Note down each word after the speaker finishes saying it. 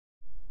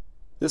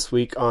This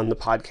week on the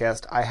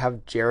podcast, I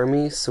have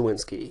Jeremy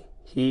Suwinski.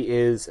 He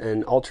is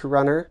an ultra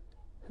runner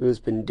who has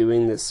been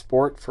doing this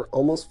sport for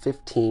almost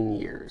 15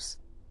 years.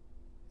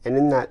 And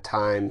in that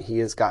time, he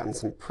has gotten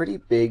some pretty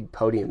big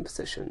podium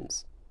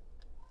positions,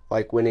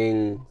 like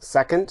winning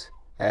second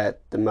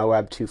at the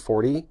Moab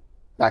 240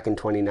 back in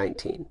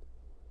 2019.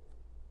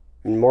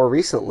 And more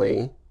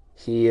recently,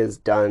 he has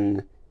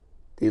done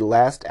the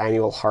last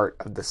annual Heart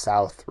of the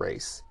South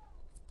race,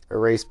 a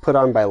race put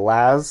on by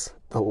Laz,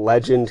 the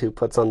legend who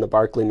puts on the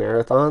Barkley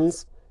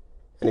Marathons.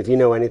 And if you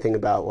know anything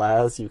about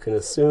Laz, you can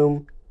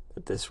assume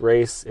that this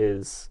race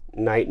is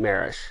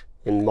nightmarish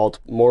in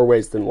more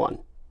ways than one.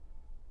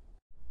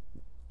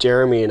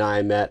 Jeremy and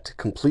I met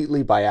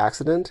completely by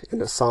accident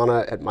in a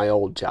sauna at my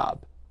old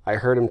job. I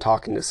heard him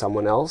talking to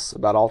someone else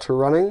about ultra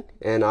running,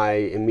 and I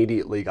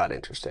immediately got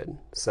interested.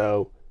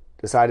 So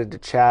decided to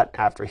chat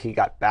after he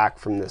got back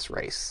from this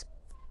race.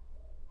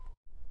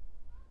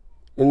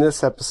 In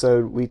this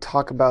episode, we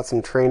talk about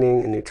some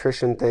training and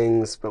nutrition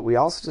things, but we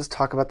also just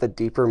talk about the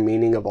deeper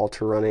meaning of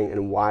ultra running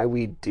and why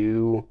we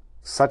do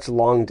such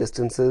long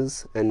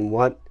distances and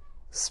what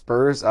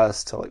spurs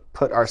us to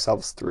put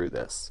ourselves through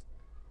this.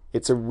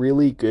 It's a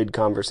really good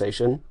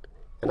conversation,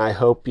 and I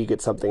hope you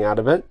get something out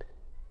of it.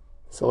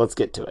 So let's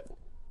get to it.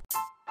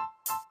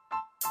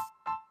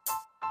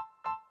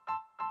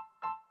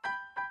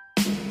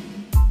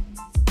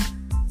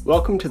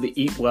 Welcome to the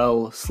Eat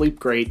Well, Sleep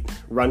Great,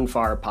 Run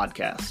Far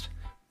podcast.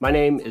 My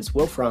name is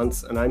Will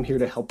Frantz, and I'm here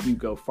to help you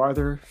go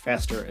farther,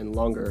 faster, and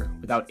longer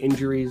without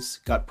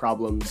injuries, gut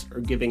problems,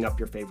 or giving up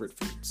your favorite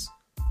foods.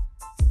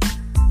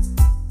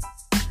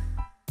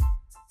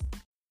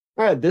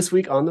 All right, this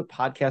week on the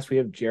podcast, we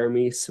have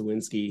Jeremy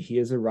Suwinski. He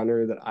is a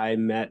runner that I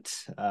met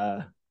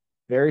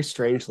very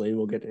strangely, and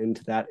we'll get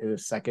into that in a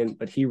second,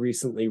 but he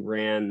recently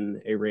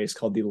ran a race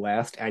called the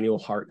last annual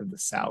Heart of the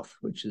South,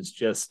 which is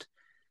just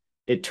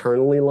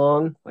eternally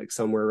long, like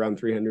somewhere around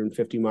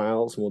 350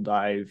 miles. We'll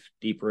dive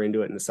deeper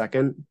into it in a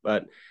second.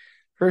 But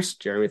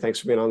first, Jeremy, thanks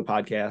for being on the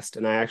podcast.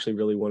 And I actually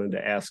really wanted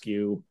to ask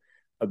you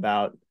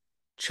about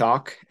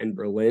chalk and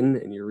Berlin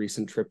and your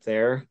recent trip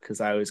there,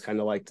 because I always kind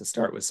of like to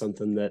start with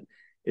something that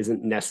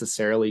isn't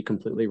necessarily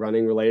completely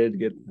running related to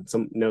get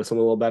know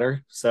someone a little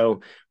better. So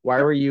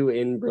why were you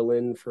in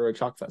Berlin for a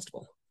chalk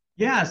festival?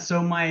 Yeah,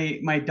 so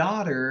my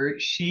daughter,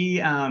 she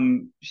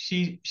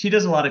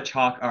does a lot of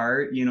chalk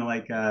art,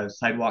 like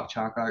sidewalk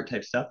chalk art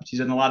type stuff. She's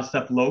done a lot of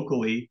stuff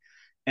locally,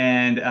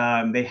 and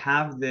they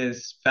have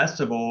this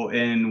festival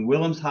in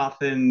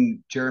Wilhelmshaven,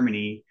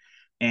 Germany,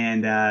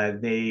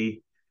 and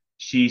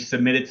she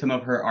submitted some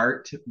of her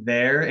art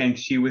there, and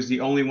she was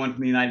the only one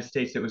from the United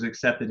States that was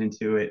accepted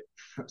into it.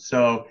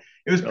 So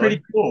it was Really?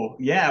 pretty cool.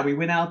 Yeah, we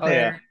went out Oh, yeah.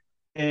 there,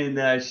 and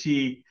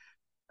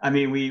I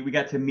mean, we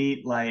got to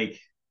meet like,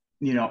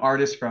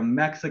 artists from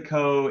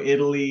Mexico,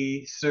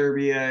 Italy,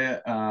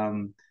 Serbia,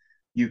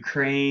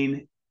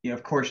 Ukraine,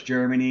 of course,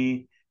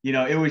 Germany.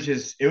 It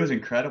was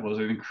incredible. It was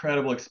an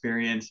incredible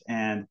experience.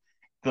 And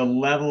the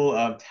level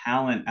of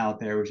talent out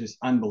there was just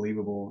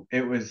unbelievable.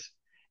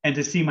 And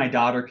to see my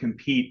daughter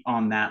compete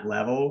on that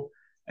level,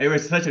 it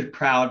was such a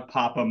proud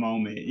papa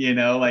moment,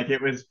 like Yeah.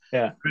 it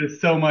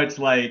was so much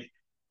like,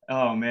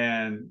 oh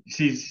man,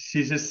 she's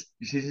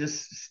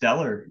just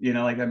stellar.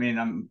 Like, I mean,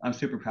 I'm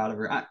super proud of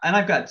her. And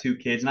I've got two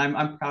kids, and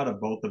I'm proud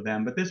of both of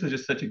them. But this was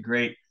just such a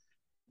great,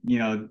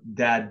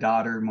 dad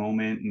daughter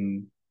moment,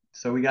 and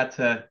so we got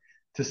to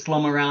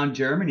slum around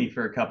Germany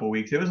for a couple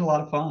weeks. It was a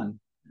lot of fun.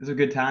 It was a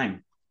good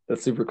time.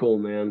 That's super cool,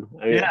 man.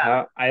 I mean,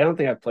 Yeah. I don't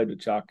think I've played with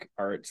chalk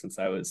art since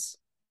I was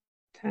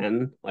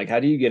 10. Like,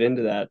 how do you get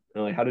into that?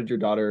 And like, how did your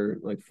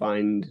daughter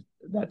find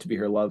that to be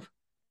her love?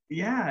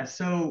 Yeah,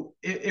 so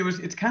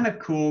it's kind of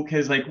cool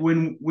because like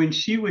when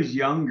she was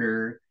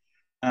younger,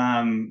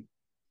 um,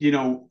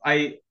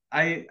 I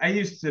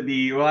used to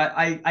be well,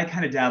 I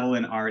kind of dabble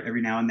in art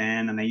every now and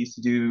then, and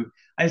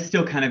I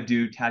still kind of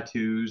do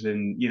tattoos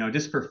and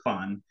just for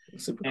fun.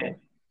 Super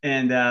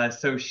And, cool.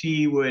 so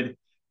she would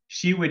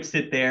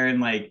sit there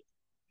and like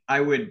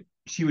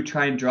she would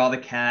try and draw the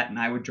cat, and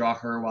I would draw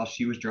her while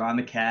she was drawing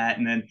the cat.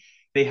 And then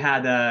they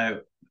had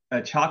a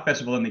chalk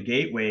festival in the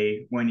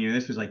Gateway one year.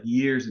 This was like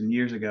years and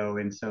years ago,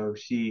 and so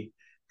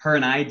her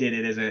and I did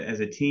it as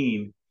a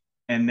team.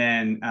 And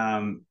then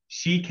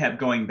she kept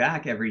going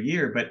back every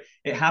year, but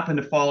it happened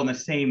to fall on the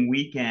same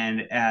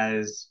weekend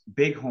as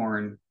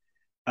Bighorn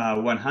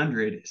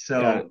 100. Yeah.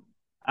 So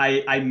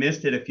I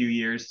missed it a few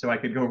years so I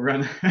could go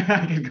run.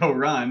 I could go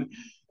run,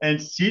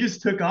 and she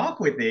just took off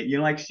with it.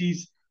 Like she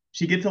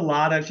does a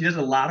lot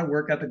of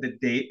work up at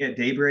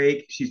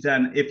Daybreak. She's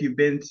done, if you've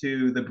been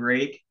to the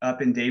break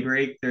up in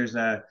Daybreak, there's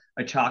a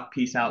chalk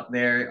piece out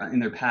there in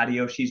their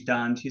patio. She's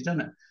done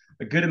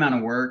a good amount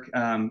of work.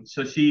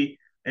 So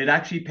it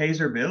actually pays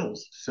her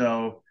bills.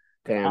 So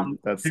Damn, I'm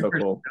that's so super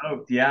cool.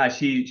 stoked. Yeah,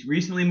 she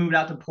recently moved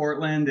out to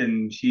Portland,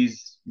 and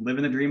she's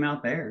living the dream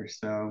out there.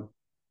 So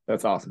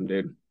That's awesome,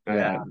 dude.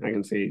 yeah, I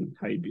can see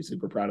how you'd be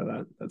super proud of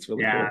that. That's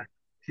really yeah,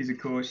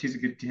 cool. she's a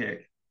good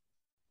chick.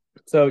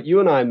 So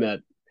you and I met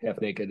half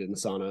naked in the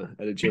sauna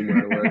at a gym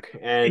where I work,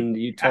 and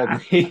you told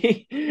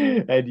me,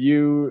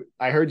 and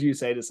I heard you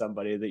say to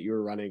somebody that you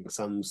were running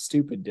some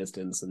stupid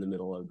distance in the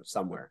middle of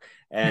somewhere,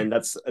 and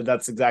that's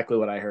exactly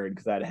what I heard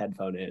because I had a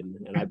headphone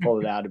in, and I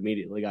pulled it out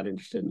immediately, got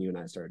interested in you, and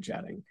I started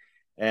chatting.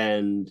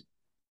 And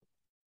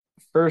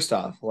first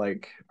off,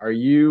 like, are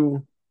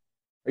you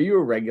a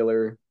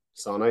regular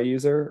sauna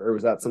user, or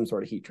was that some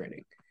sort of heat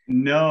training?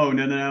 No,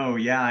 no, no, no.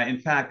 Yeah. In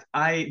fact,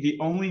 the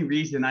only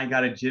reason I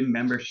got a gym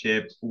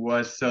membership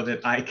was so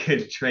that I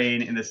could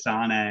train in the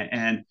sauna.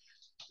 And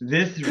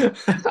this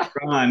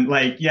run,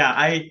 like, yeah,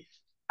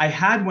 I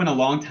had one a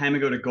long time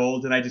ago to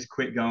gold and I just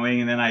quit going.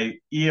 And then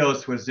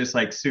EOS was just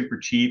like super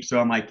cheap. So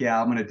I'm like,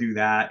 yeah, I'm gonna do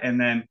that. And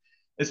then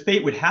as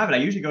fate would have it, I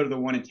usually go to the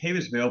one in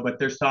Taylorsville, but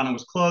their sauna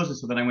was closed. And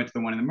so then I went to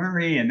the one in the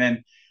Murray. And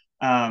then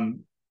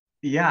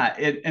yeah,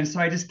 and so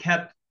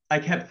I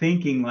kept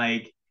thinking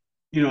like,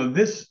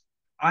 this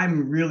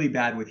I'm really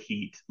bad with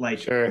heat. Like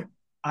Sure.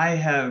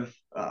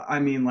 I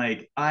mean,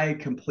 like I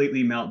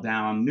completely melt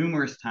down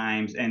numerous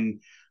times,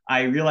 and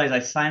I realize I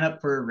sign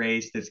up for a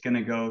race that's going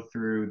to go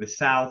through the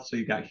south. So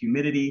you've got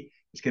humidity.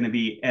 It's going to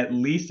be at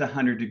least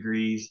 100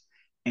 degrees,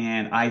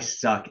 and I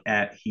suck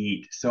at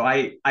heat. So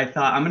I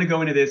thought I'm going to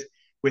go into this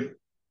with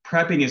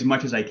prepping as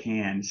much as I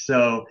can.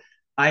 So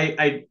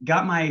I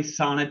got my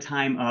sauna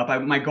time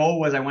up. My goal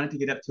was I wanted to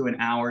get up to an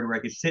hour where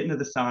I could sit into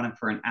the sauna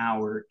for an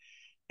hour,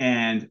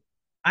 and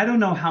I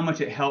don't know how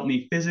much it helped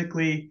me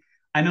physically.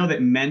 I know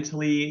that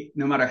mentally,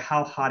 no matter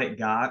how hot it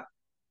got,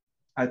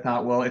 I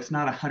thought, well, it's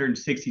not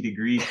 160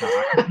 degrees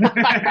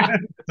hot.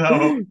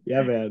 So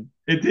Yeah, man.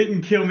 it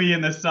didn't kill me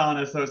in the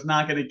sauna, so it's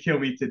not going to kill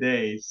me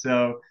today.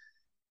 So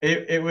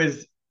it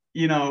was,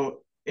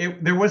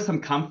 there was some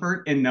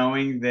comfort in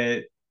knowing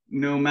that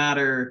no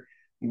matter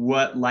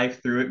what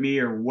life threw at me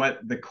or what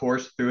the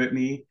course threw at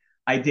me,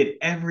 I did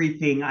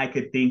everything I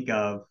could think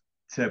of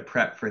to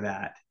prep for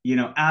that.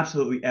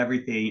 Absolutely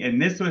everything.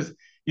 And this was,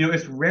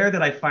 it's rare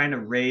that I find a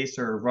race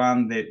or a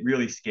run that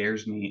really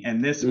scares me.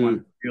 And this one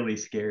Mm. really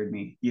scared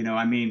me.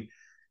 I mean,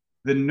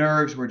 the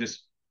nerves were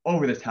just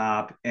over the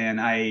top. And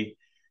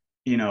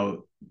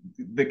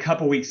the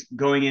couple weeks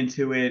going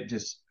into it,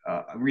 just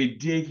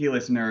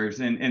ridiculous nerves.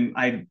 And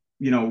I,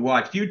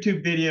 watched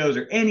YouTube videos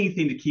or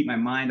anything to keep my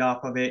mind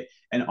off of it.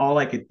 And all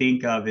I could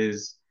think of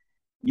is,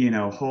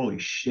 holy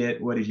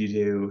shit, what did you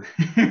do?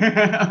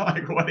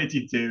 Like, what did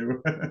you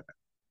do?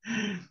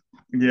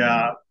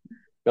 Yeah.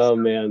 Oh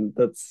man,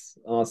 that's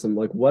awesome.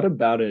 Like, what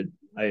about it?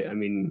 I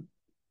mean,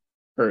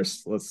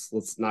 first,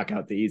 let's knock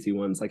out the easy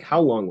ones. Like,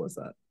 how long was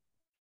that?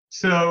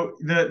 So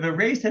the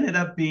race ended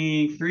up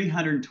being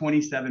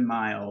 327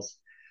 miles,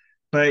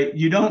 but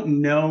you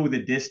don't know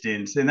the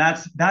distance, and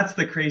that's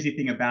the crazy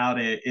thing about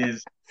it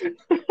is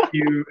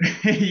you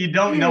you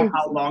don't know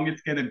how long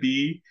it's going to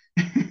be.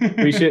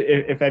 We should,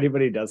 if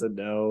anybody doesn't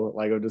know,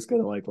 like, I'm just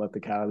gonna like let the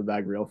cat out of the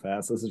bag real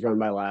fast. This is run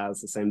by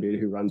Laz, the same dude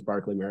who runs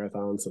Barkley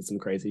Marathon, so some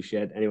crazy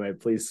shit. Anyway,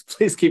 please,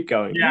 please keep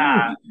going.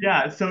 Yeah,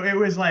 yeah. So it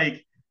was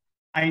like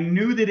I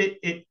knew that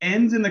it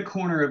ends in the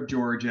corner of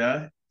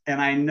Georgia,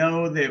 and I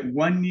know that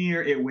one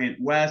year it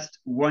went west,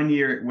 one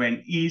year it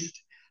went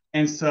east,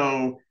 and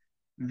so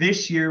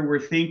this year we're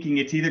thinking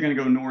it's either going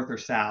to go north or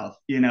south.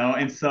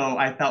 And so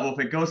I thought, well, if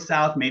it goes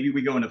south, maybe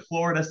we go into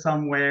Florida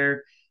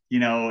somewhere.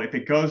 If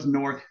it goes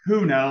north,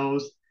 who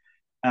knows?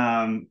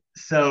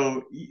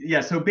 So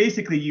yeah, so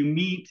basically you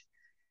meet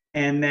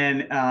and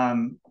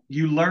then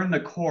you learn the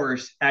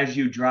course as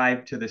you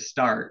drive to the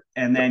start,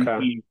 and then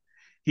Okay.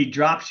 he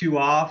drops you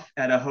off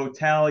at a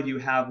hotel. You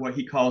have what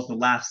he calls the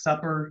Last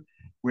Supper,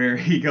 where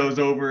he goes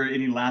over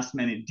any last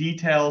minute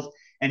details,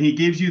 and he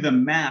gives you the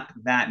map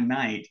that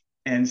night.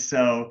 And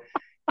so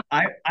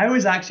I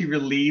was actually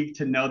relieved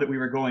to know that we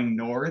were going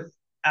north,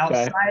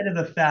 Okay. outside of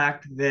the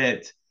fact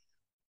that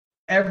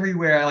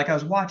everywhere, like I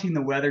was watching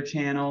the Weather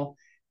Channel,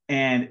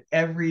 and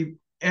every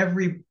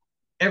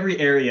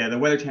area, the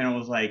Weather Channel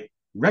was like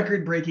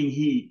record breaking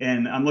heat,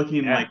 and I'm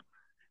looking like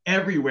Yeah.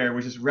 everywhere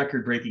was just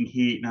record breaking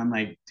heat, and I'm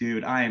like,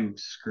 dude, I am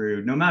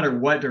screwed. No matter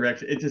what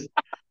direction,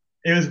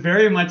 it was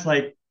very much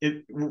like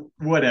it,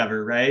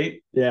 whatever,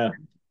 right? Yeah.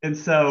 And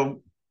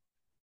so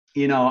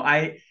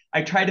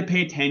I tried to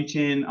pay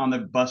attention on the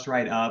bus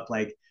ride up,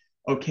 like,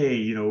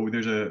 okay,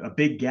 there's a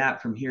big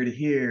gap from here to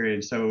here,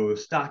 and so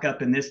stock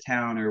up in this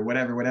town or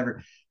whatever,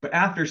 whatever. But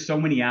after so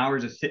many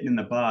hours of sitting in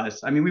the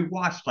bus, I mean, we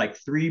watched like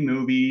three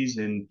movies,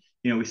 and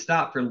we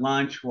stopped for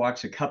lunch,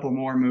 watched a couple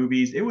more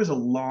movies. It was a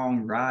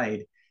long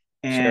ride,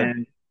 Sure.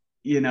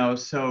 and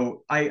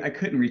so I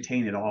couldn't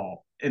retain it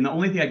all. And the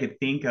only thing I could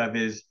think of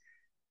is,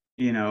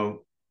 you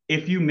know,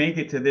 if you make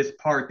it to this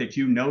part that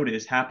you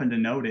happen to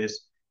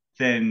notice,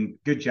 then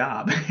good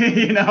job. Like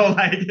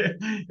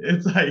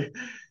it's like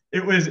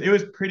it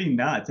was pretty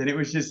nuts. And it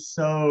was just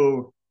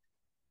so,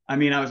 I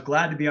mean, I was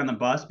glad to be on the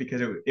bus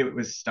because it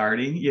was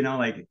starting,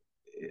 like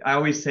I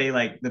always say,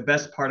 like the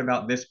best part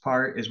about this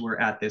part is we're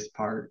at this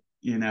part.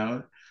 I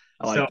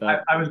So like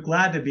that. I was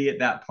glad to be at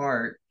that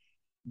part.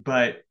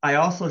 But I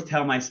also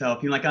tell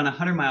myself, like on a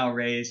 100-mile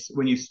race,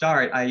 when you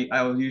start,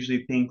 I will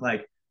usually think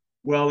like,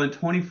 well, in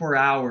 24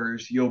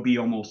 hours, you'll be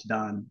almost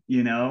done,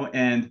 you know?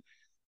 And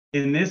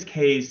in this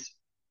case,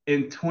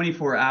 in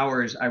 24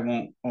 hours, I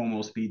won't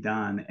almost be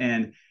done.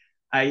 And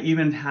I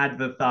even had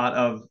the thought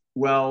of,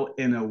 well,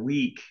 in a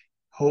week,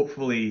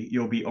 hopefully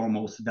you'll be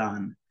almost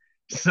done.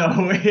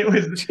 So Jesus it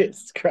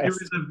was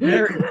Christ. a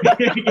very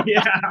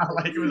yeah,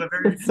 like it was a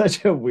very That's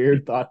such a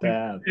weird thought to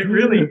have. it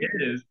really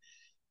is.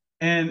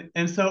 And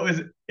so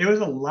it was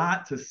a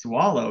lot to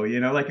swallow, you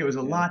know, like it was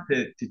a Yeah, lot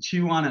to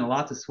chew on and a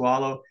lot to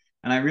swallow.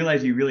 And I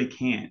realized you really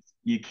can't.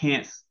 You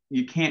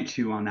can't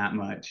chew on that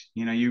much.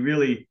 You know, you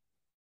really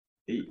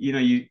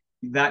you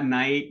that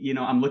night,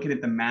 I'm looking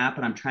at the map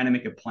and I'm trying to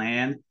make a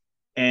plan.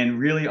 And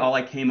really all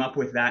I came up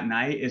with that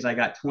night is I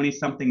got 20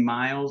 something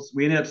miles.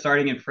 We ended up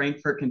starting in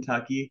Frankfort,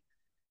 Kentucky,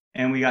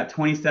 and we got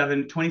 20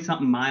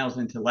 something miles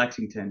into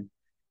Lexington.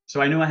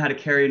 So I knew I had to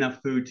carry enough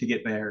food to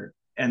get there.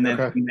 And then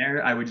okay, from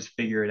there, I would just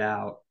figure it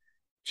out.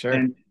 sure.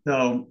 And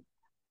so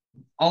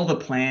all the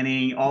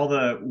planning, all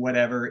the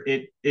whatever,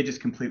 it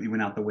just completely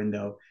went out the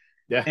window.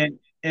 Yeah, And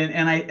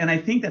I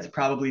think that's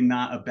probably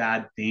not a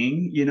bad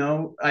thing.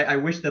 I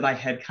wish that I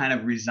had kind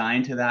of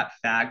resigned to that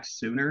fact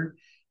sooner.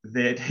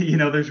 That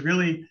there's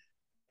really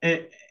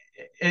it,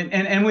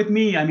 and with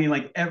me, I mean,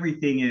 like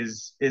everything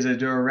is a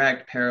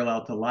direct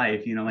parallel to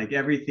life. Like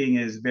everything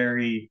is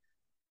very,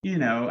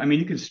 I mean,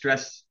 you can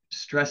stress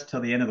till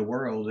the end of the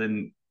world,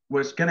 and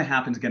what's going to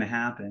happen is going to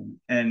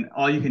happen, and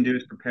all you can do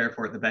is prepare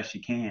for it the best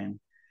you can.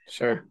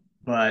 sure.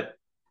 But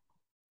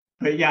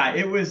yeah,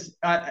 it was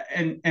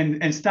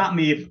and stop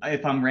me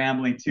if I'm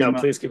rambling too No,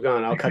 much. please keep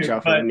going. I'll cut you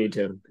off when I but need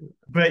to.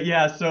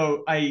 yeah,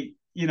 so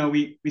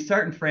we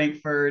start in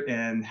Frankfurt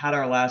and had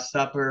our last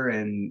supper,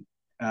 and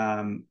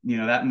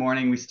that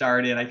morning we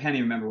started. I can't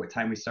even remember what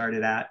time we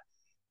started at,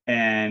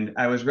 and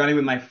I was running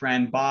with my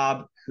friend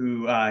Bob,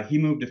 who he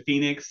moved to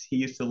Phoenix. He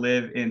used to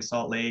live in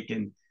Salt Lake,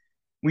 and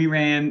we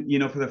ran,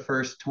 for the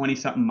first 20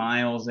 something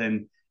miles,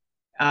 and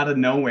out of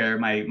nowhere,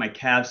 my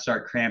calves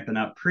start cramping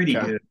up pretty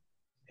Okay. good,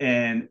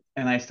 and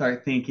I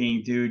start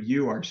thinking, dude,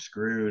 you are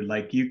screwed.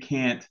 Like you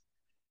can't.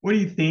 What are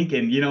you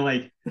thinking?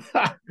 Like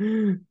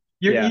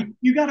Yeah,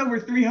 you got over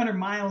 300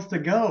 miles to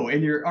go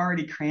and you're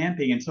already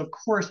cramping. And so of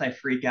course I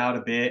freak out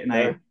a bit, and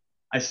I sure.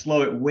 I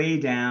slow it way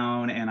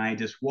down and I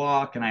just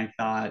walk, and I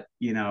thought,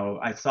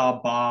 I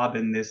saw Bob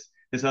and this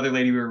other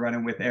lady we were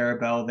running with,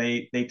 Arabelle,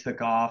 they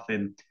took off,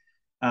 and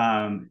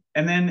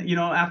then,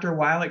 after a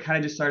while it kind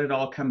of just started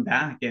all come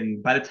back.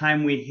 And by the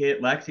time we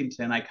hit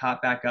Lexington, I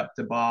caught back up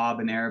to Bob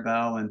and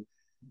Arabelle,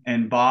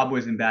 and Bob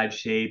was in bad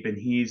shape, and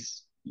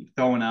he's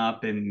throwing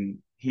up, and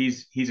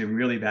he's in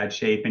really bad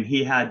shape, and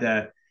he had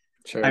to.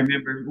 I Sure.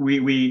 remember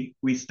we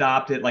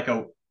stopped at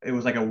it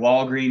was like a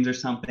Walgreens or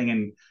something,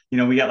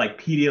 and we got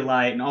like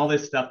Pedialyte and all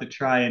this stuff to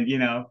try, and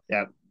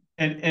Yeah.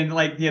 and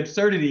like the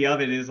absurdity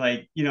of it is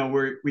like,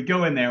 we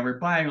go in there, we're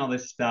buying all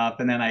this stuff,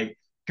 and then I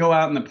go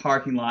out in the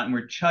parking lot and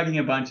we're chugging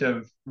a bunch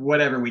of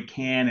whatever we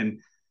can, and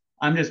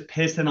I'm just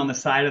pissing on the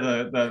side of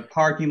the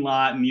parking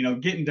lot,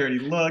 and getting dirty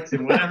looks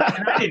and whatever,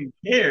 and I didn't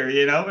care,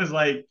 it was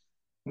like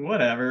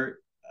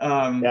whatever.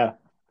 um Yeah.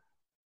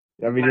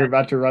 I mean, you're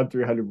about to run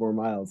 300 more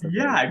miles, I think.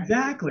 yeah,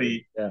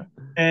 exactly. Yeah.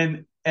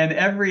 And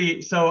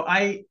every so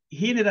I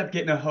he ended up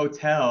getting a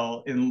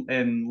hotel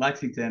in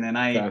Lexington, and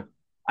I Okay.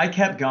 I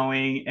kept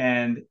going,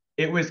 and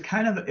it was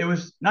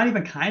not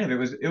even kind of,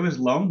 it was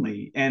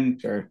lonely.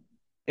 Sure.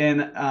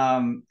 And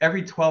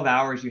every 12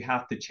 hours you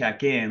have to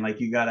check in, like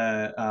you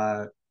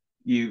gotta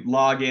you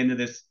log into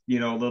this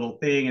little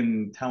thing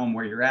and tell them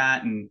where you're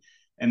at, and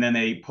then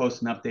they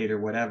post an update or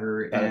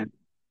whatever. Got it.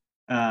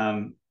 And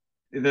um,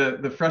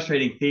 the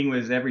frustrating thing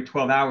was every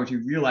 12 hours you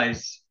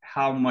realize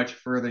how much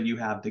further you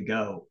have to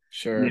go,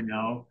 you Sure.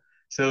 know?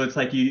 So it's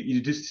like you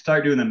just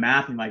start doing the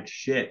math and like,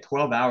 shit,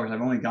 12 hours,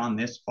 I've only gone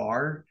this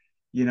far,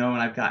 and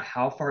I've got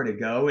how far to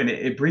go. And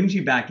it brings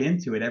you back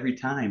into it every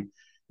time.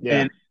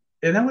 Yeah. And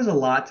and that was a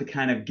lot to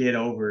kind of get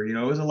over, it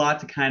was a lot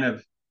to kind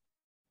of,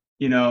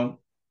 you know,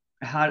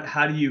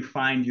 how do you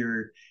find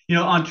your,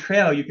 on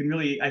trail you can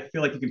really, I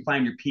feel like you can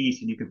find your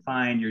peace and you can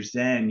find your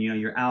zen.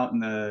 You're out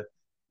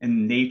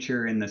in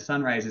nature, and the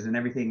sunrises and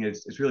everything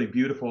is really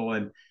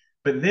beautiful.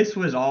 But this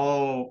was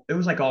all, it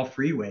was like all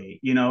freeway,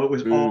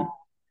 Mm,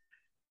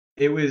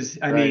 it was,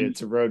 I right. mean,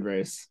 It's a road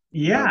race.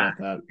 Forgot yeah, about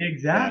that. Yeah.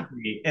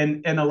 exactly.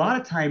 And a lot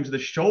of times the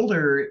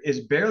shoulder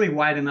is barely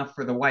wide enough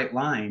for the white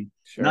line,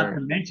 not to Sure.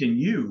 mention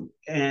you.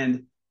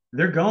 And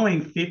they're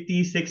going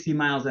 50, 60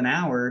 miles an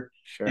hour,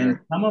 and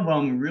Sure. some of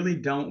them really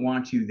don't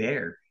want you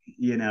there,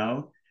 you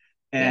know?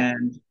 Yeah.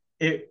 And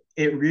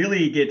it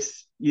really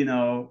gets,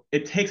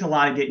 it takes a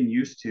lot of getting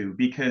used to,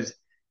 because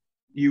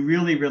you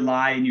really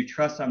rely and you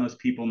trust on those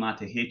people not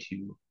to hit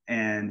you.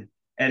 And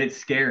it's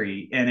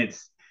scary, and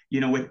it's,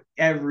 with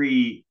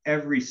every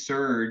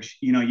surge,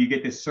 you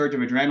get this surge of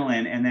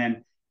adrenaline, and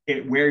then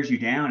it wears you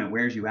down, it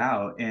wears you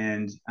out,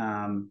 and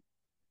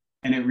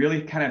it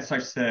really kind of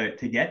starts to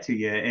get to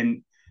you.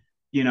 And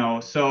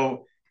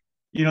so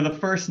the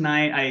first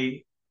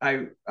night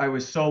I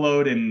was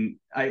soloed, and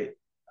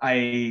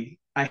I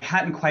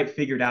hadn't quite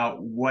figured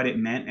out what it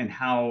meant and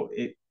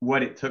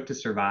what it took to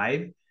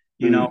survive,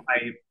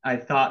 Mm, I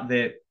thought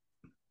that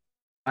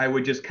I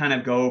would just kind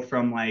of go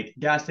from like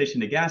gas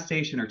station to gas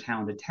station or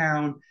town to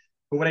town.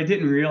 But what I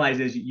didn't realize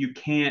is you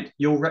can't,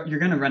 you're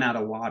going to run out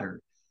of water.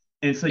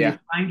 And so you yeah.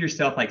 find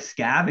yourself like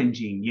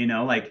scavenging,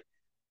 like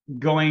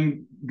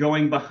going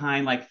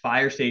behind like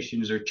fire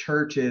stations or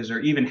churches or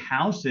even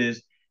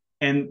houses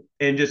and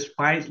just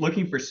find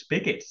looking for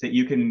spigots that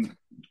you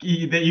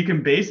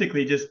can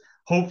basically just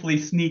hopefully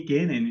sneak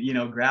in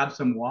and grab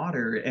some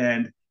water.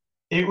 And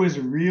it was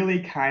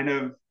really kind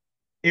of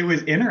it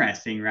was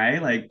interesting,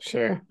 right? Like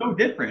Sure. so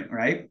different,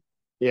 right?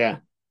 Yeah.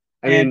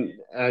 I And mean,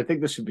 I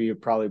think this should be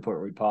probably a point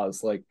where we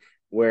pause, like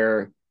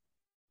where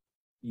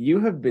you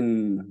have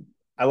been.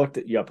 I looked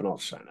at you up in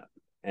Ultra China,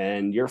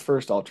 and your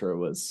first Ultra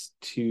was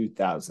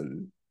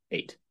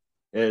 2008,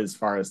 as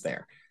far as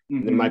there.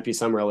 And there mhm, might be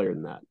some earlier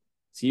than that.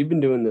 So you've been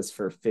doing this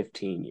for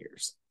 15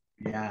 years.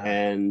 yeah,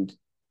 And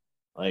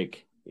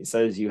like he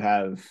says, you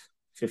have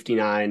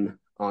 59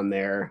 on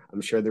there.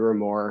 I'm sure there were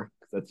more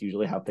because that's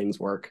usually how things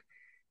work.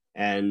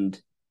 And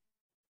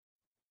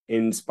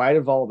in spite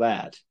of all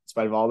that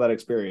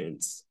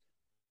experience,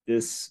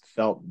 this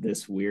felt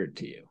this weird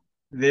to you.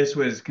 this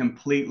was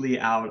completely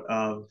out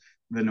of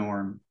the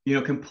norm,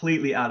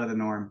 completely out of the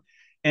norm.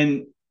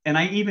 And and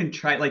I even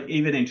tried, like,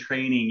 even in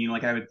training,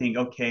 like I would think,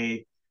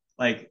 okay,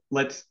 like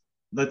let's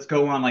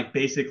go on like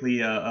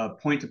basically a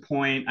point to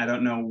point. I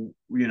don't know,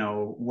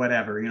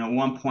 whatever. At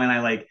one point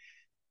I like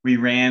we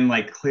ran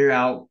like clear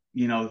out,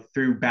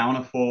 through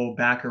Bountiful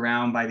back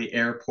around by the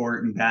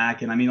airport and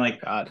back. And I mean,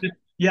 like, God. just,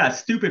 yeah,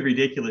 stupid,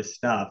 ridiculous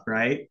stuff,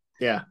 right?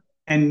 Yeah.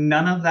 And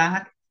none of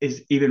that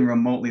is even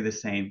remotely the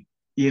same.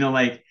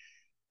 Like,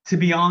 to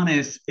be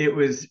honest, it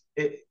was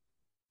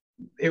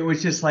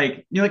just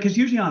like, because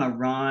usually on a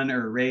run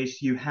or a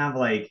race, you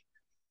get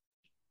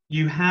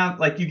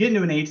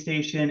into an aid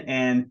station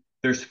and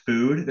there's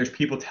food, there's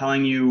people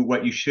telling you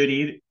what you should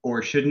eat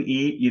or shouldn't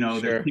eat, there's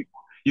Sure. people,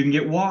 you can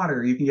get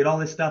water, you can get all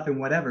this stuff and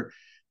whatever.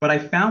 But I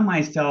found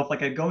myself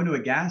like I go into a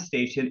gas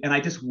station and I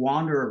just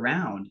wander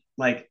around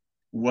like,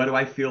 what do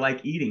I feel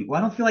like eating? Well,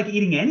 I don't feel like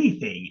eating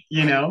anything.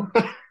 Yeah,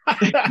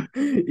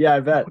 I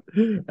bet.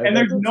 I And bet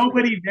there's that's true.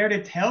 nobody there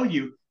to tell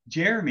you,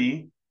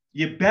 Jeremy,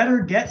 you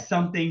better get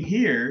something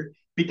here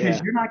because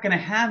Yeah. you're not going to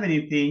have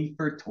anything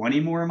for 20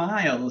 more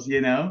miles.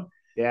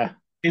 Yeah.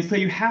 And so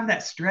you have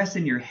that stress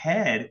in your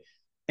head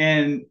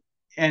and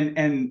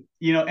and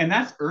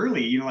that's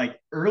early, like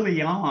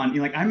early on,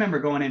 like I remember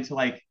going into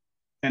like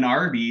an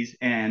Arby's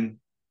and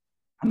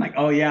I'm like,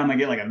 oh yeah, I'm gonna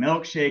get like a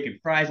milkshake and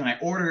fries, and I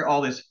order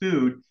all this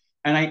food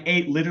and I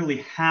ate literally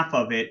half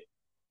of it,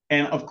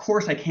 and of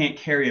course I can't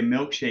carry a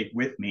milkshake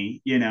with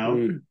me.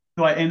 Mm,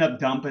 So I end up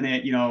dumping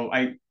it.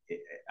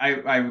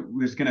 I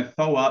was gonna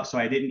throw up, so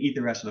I didn't eat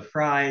the rest of the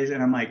fries,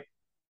 and I'm like,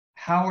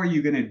 how are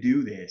you going to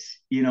do this?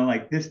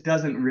 Like this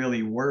doesn't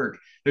really work.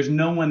 There's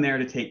no one there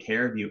to take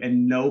care of you,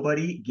 and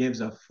nobody gives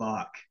a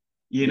fuck.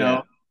 You know,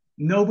 yeah.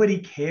 nobody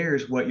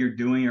cares what you're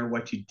doing or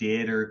what you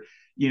did or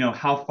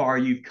how far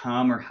you've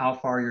come or how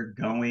far you're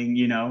going.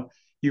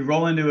 You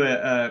roll into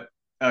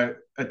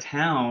a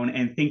town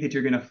and think that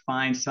you're going to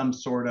find some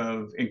sort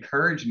of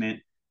encouragement,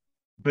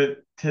 but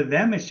to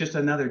them it's just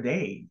another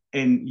day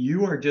and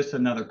you are just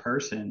another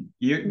person.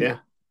 You Yeah.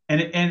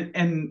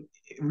 and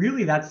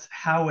really that's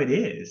how it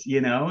is.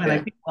 And I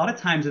Yeah. think a lot of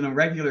times in a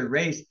regular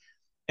race,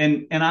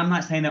 and I'm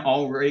not saying that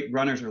all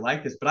runners are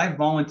like this, but I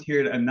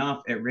volunteered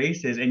enough at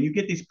races and you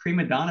get these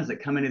prima donnas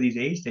that come into these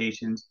aid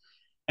stations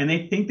and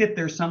they think that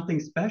there's something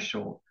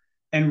special,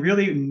 and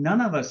really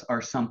none of us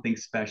are something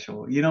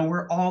special.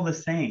 We're all the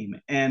same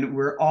and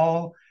we're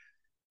all,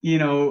 you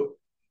know,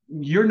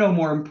 you're no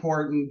more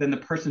important than the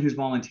person who's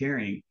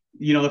volunteering.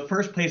 The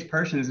first place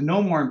person is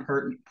no more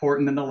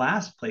important than the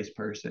last place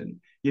person.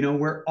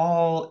 We're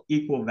all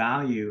equal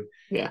value.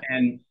 Yeah.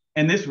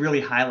 And this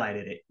really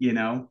highlighted it.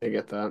 I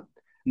get that.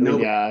 I mean,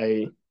 Nobody,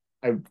 yeah,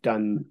 I've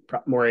done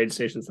more aid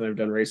stations than I've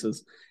done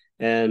races,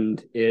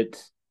 and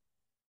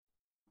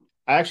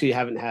I actually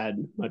haven't had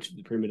much of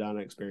the prima donna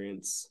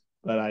experience,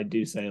 but I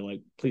do say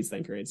like, please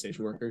thank your aid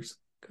station workers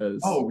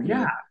because oh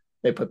yeah,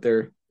 they put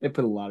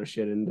a lot of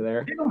shit into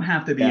there. they don't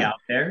have to be Yeah, out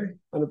there.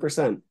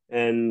 100%.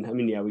 And I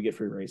mean, yeah, we get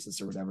free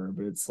races or whatever,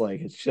 but it's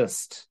like it's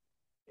just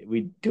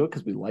we do it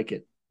because we like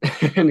it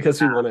and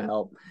because we want to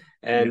help.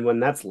 Yeah. And when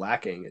that's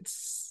lacking,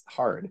 it's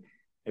hard.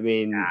 I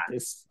mean,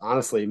 this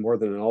honestly more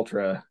than an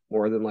ultra,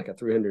 more than like a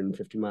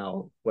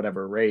 350-mile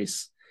whatever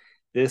race.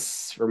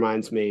 This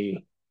reminds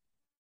me.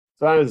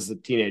 So I was a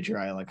teenager.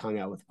 I like hung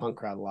out with the punk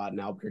crowd a lot in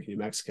Albuquerque, New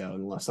Mexico,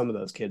 and some of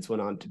those kids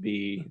went on to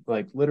be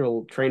like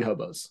literal train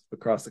hobos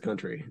across the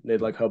country.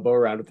 They'd like hobo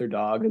around with their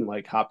dog and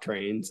like hop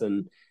trains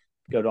and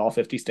go to all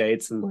 50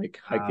 states and like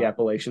hike the Uh,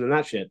 Appalachian and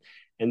that shit.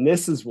 And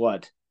this is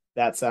what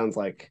that sounds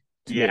like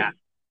to yeah. me.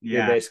 You're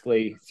Yeah.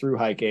 basically through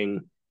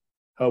hiking,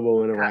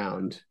 hoboing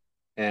around,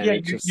 and Yeah.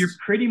 it You're just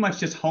pretty much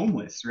just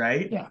homeless,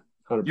 right? yeah,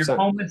 You're 100%.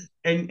 homeless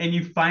and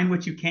you find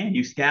what you can,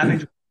 you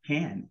scavenge what you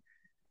can.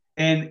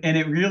 And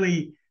it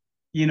really,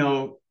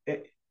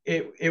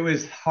 it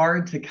was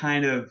hard to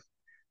kind of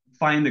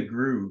find the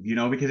groove,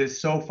 because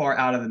it's so far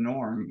out of the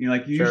norm.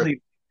 Like Sure.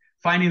 usually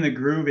finding the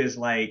groove is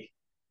like,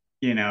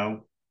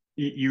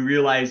 you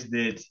realize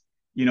that,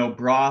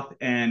 broth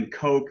and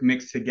Coke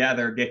mixed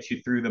together gets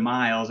you through the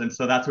miles. And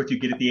so that's what you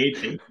get at the aid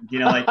station.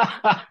 Like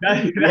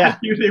that's Yeah,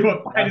 usually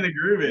what yeah, finding the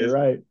groove you're is.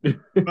 right.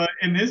 But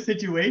in this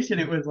situation,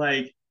 it was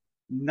like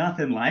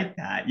nothing like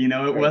that. It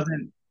Right.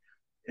 wasn't,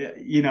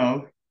 you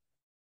know,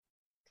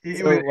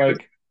 it was, So,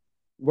 like,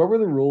 what were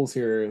the rules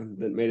here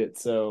that made it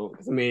so?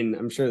 Because I mean,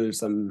 I'm sure there's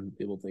some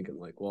people thinking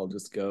like, well,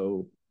 just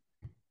go,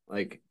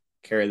 like,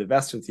 carry the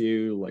vest with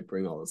you, like,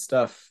 bring all the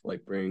stuff,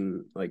 like,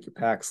 bring like your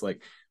packs.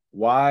 Like,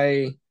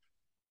 why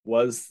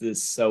was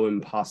this so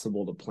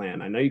impossible to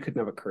plan? I know you couldn't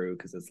have a crew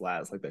because it's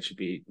last, like that should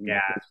be yeah.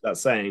 without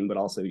saying, but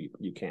also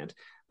you can't.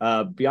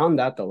 Beyond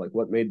that though, like,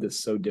 what made this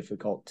so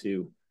difficult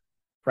to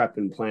prep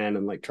and plan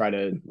and like try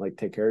to like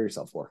take care of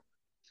yourself for?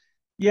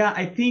 Yeah,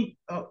 I think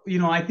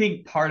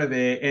part of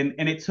it,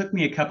 and it took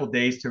me a couple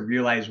days to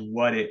realize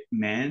what it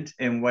meant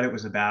and what it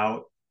was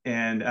about.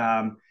 And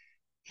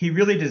he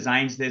really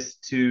designs this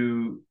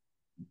to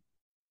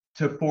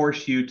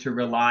force you to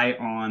rely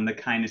on the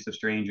kindness of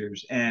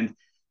strangers. And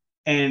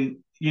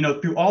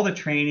through all the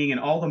training and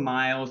all the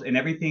miles and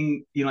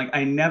everything, like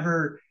I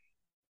never,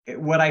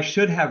 what I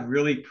should have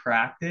really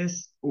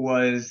practiced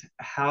was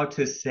how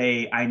to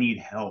say I need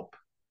help,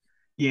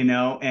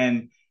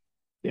 and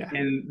Yeah,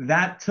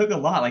 that took a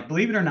lot. Like,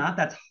 believe it or not,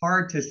 that's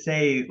hard to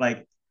say,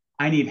 like,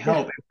 I need yeah,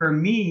 help. And for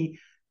me,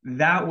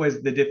 that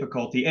was the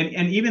difficulty.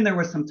 And even there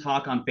was some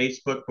talk on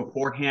Facebook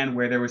beforehand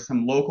where there was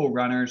some local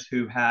runners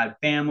who had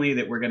family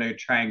that were going to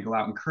try and go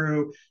out and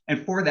crew.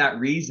 And for that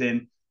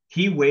reason,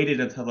 he waited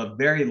until the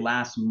very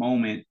last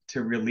moment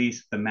to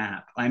release the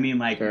map. I mean,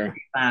 like the sure,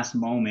 last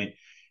moment.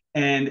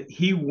 And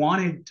he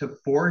wanted to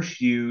force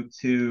you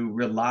to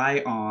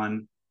rely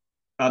on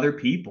other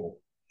people.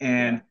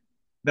 yeah, And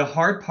the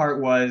hard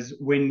part was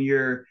when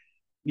you're,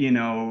 you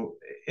know,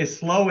 as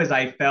slow as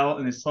I felt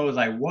and as slow as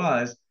I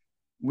was,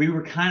 I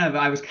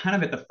was kind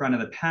of at the front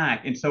of the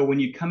pack. And so when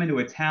you come into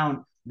a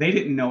town, they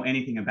didn't know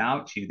anything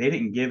about you. They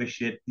didn't give a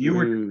shit. You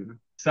were mm,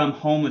 some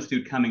homeless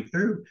dude coming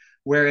through.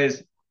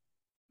 Whereas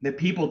the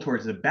people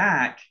towards the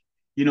back,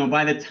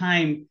 by the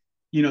time,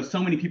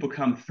 so many people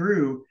come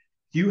through,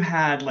 you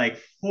had like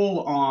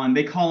full on,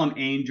 they call them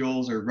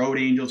angels or road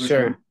angels or something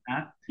sure. like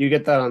that. You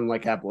get that on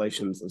like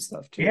Appalachians and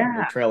stuff too, Yeah,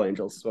 like trail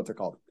angels is what they're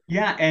called.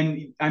 yeah,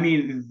 and I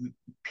mean,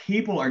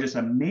 people are just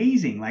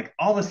amazing. Like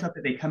all the stuff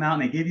that they come out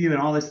and they give you,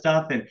 and all this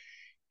stuff, and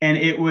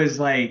it was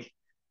like,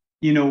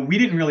 we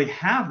didn't really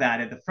have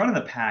that at the front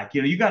of the pack.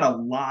 You got a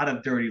lot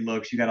of dirty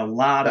looks. You got a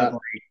lot of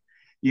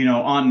Yeah,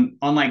 like,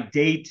 on like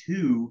day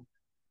two,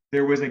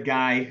 there was a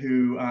guy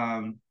who,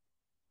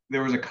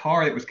 there was a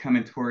car that was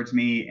coming towards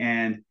me,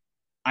 and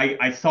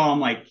I saw him,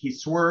 like he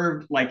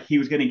swerved, like he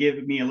was going to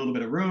give me a little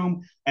bit of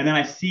room, and then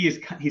I see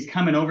he's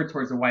coming over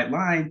towards the white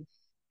line,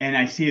 and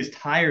I see his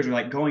tires are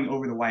like going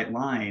over the white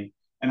line,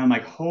 and I'm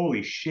like,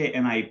 holy shit!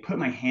 And I put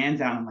my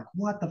hands out, and I'm like,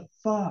 what the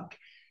fuck?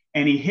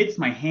 And he hits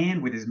my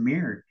hand with his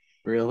mirror,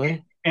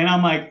 really? and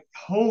I'm like,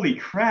 holy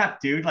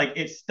crap, dude! Like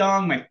it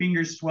stung, my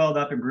fingers swelled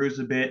up and bruised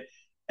a bit,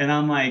 and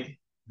I'm like,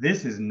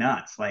 this is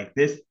nuts! Like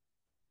this,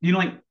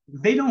 like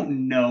they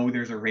don't know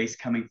there's a race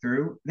coming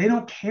through. They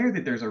don't care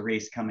that there's a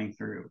race coming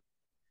through.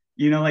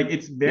 Like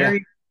it's Yeah,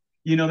 very,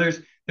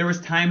 there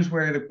was times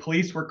where the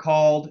police were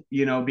called,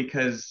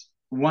 because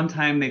one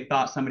time they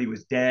thought somebody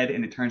was dead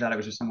and it turns out it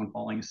was just someone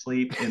falling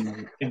asleep in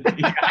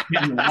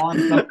the lawn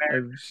somewhere.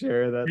 I'm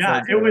sure that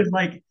Yeah, sounds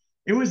right.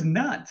 it was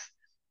nuts.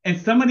 And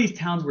some of these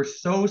towns were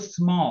so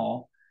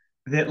small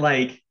that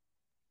like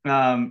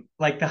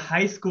the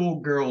high school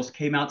girls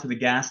came out to the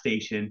gas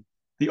station,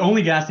 the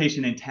only gas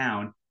station in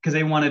town, because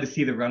they wanted to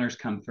see the runners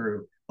come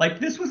through. Like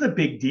this was a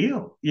big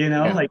deal,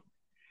 Yeah, like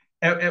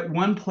at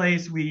one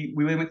place we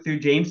went through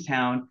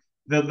Jamestown,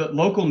 the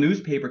local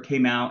newspaper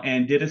came out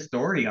and did a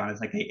story on it.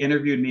 It's like they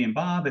interviewed me and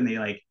Bob, and they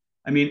like,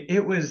 I mean,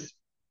 it was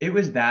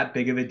that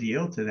big of a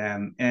deal to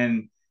them,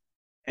 and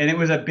it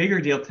was a bigger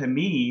deal to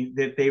me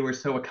that they were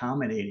so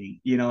accommodating,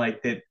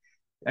 like that.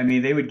 I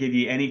mean, they would give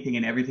you anything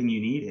and everything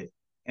you needed.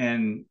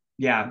 And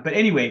yeah, but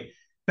anyway,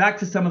 back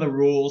to some of the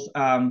rules.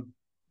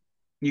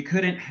 You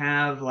couldn't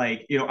have,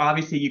 like,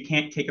 obviously you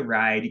can't take a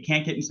ride, you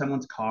can't get in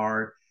someone's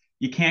car,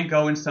 you can't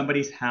go in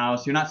somebody's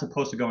house, you're not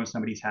supposed to go in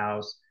somebody's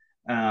house.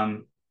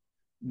 um,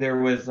 there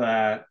was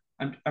I'm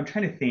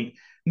trying to think,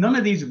 none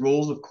of these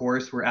rules of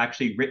course were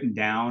actually written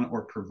down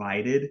or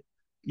provided.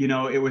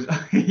 It was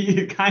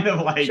kind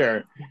of like,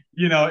 sure.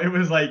 it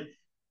was like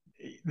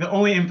the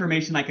only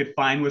information I could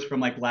find was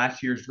from like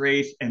last year's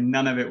race, and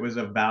none of it was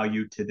of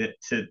value to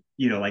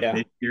like Yeah,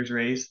 this year's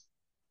race.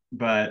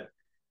 But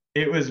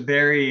it was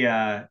very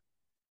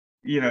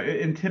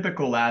in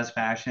typical Laz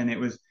fashion, it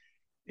was,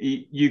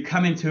 you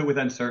come into it with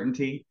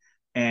uncertainty,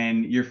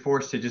 and you're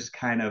forced to just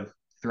kind of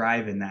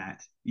thrive in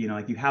that.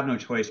 Like you have no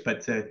choice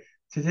but to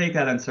take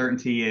that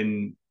uncertainty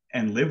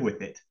and live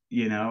with it,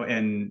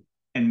 and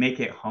make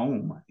it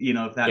home,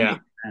 if that yeah.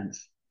 makes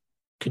sense.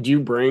 Could you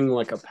bring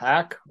like a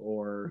pack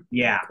or like a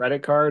Yeah,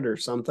 credit card or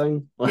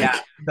something? yeah.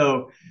 Like,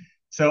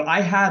 So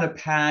I had a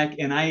pack,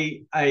 and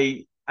I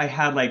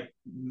had like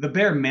the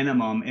bare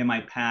minimum in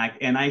my pack,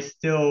 and I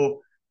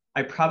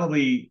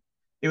probably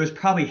it was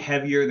probably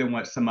heavier than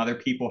what some other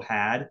people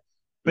had.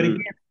 But again,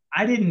 Mm,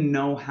 I didn't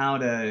know how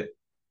to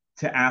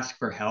ask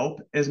for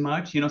help as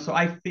much, so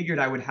I figured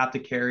I would have to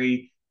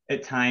carry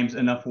at times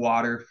enough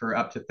water for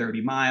up to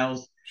 30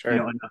 miles, sure.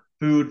 enough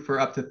food for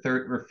up to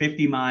 30 or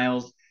 50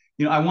 miles.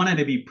 I wanted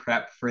to be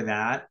prepped for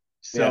that.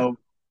 Yeah. So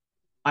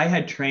I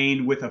had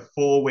trained with a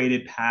full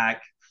weighted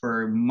pack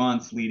for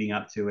months leading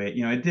up to it.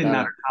 It didn't Got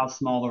matter it. how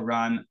small the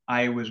run,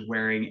 I was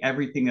wearing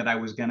everything that I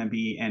was going to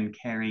be and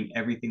carrying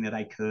everything that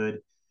I could.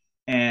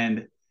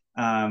 And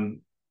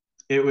um,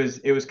 it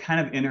was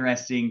kind of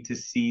interesting to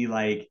see,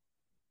 like,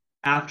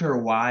 after a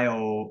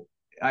while,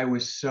 I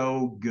was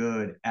so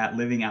good at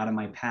living out of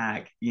my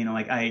pack.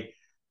 Like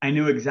I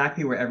knew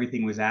exactly where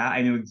everything was at.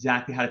 I knew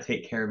exactly how to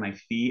take care of my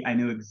feet. I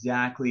knew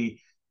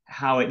exactly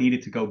how it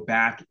needed to go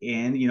back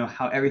in,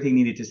 how everything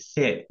needed to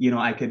sit.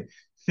 I could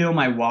fill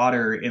my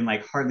water in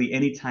like hardly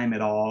any time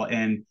at all.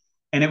 And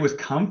it was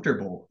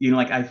comfortable.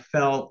 Like I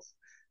felt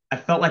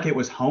like it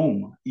was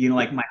home.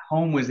 Like my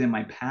home was in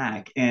my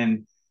pack.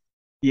 And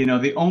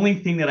the only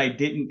thing that I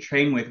didn't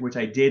train with, which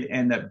I did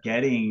end up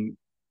getting,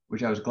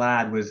 which I was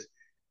glad, was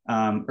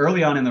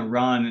early on in the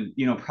run,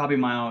 probably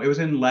it was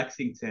in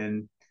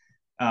Lexington.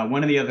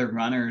 One of the other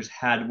runners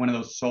had one of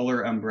those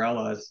solar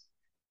umbrellas.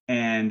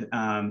 And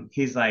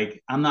he's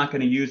like, I'm not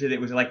going to use it. It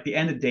was like the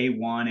end of day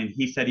one. And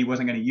he said he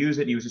wasn't going to use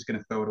it. He was just going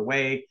to throw it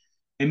away.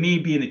 And me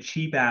being the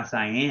cheap ass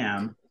I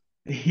am,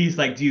 he's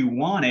like, do you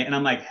want it? And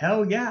I'm like,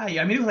 hell yeah.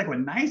 I mean, it was like a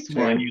nice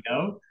one,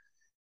 Sure.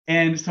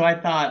 And so I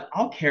thought,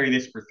 I'll carry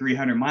this for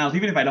 300 miles.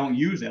 Even if I don't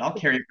use it, I'll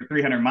carry it for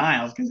 300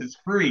 miles because it's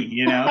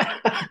free.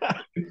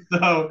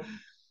 So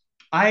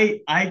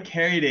I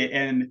carried it,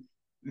 and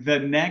the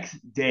next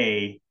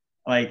day,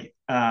 like,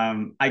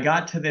 I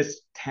got to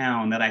this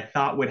town that I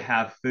thought would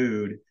have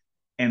food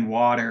and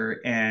water,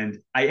 and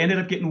I ended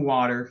up getting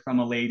water from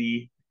a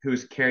lady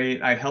who's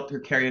carried. I helped her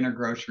carry in her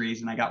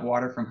groceries, and I got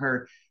water from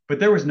her, but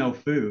there was no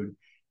food,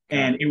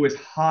 Okay. and it was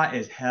hot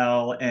as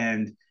hell,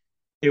 and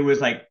it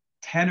was like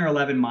 10 or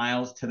 11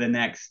 miles to the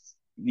next,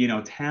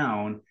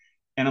 town.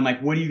 And I'm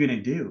like, what are you going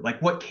to do?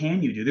 Like, what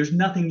can you do? There's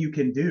nothing you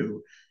can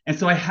do. And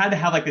so I had to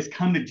have like this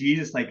come to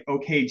Jesus, like,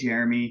 okay,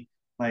 Jeremy,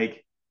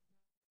 like,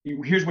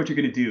 here's what you're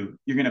going to do.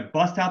 You're going to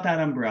bust out that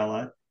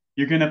umbrella.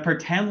 You're going to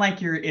pretend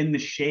like you're in the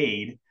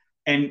shade,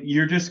 and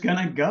you're just going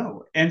to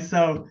go. And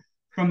so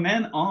from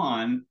then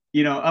on,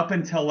 up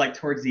until like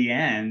towards the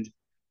end,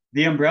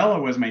 the umbrella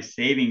was my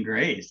saving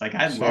grace. Like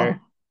I loved,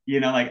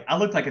 Sure. like I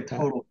looked like a Yeah.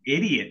 total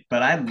idiot,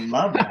 but I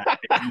loved that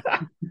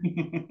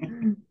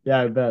thing.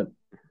 Yeah, I bet.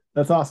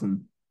 That's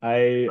awesome.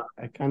 I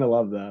kind of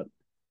love that.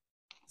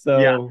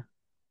 Yeah. So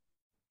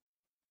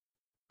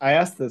I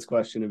asked this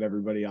question of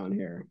everybody on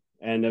here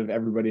and of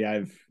everybody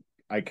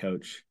I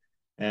coach,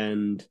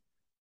 and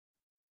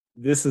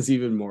this is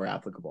even more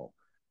applicable.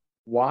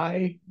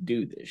 Why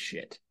do this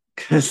shit?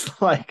 Because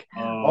like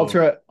Oh,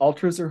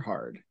 ultras are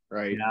hard,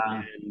 right?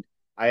 yeah. And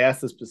I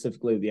asked this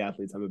specifically of the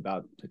athletes I'm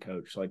about to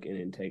coach, like in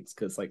intakes,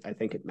 because like I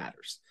think it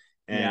matters,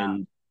 Yeah.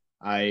 and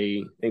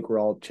I think we're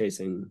all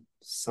chasing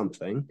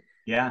something.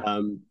 Yeah.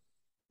 Um,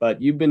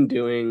 but you've been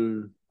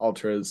doing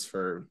ultras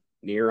for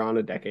near on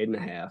a decade and a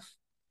half,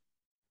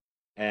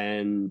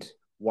 and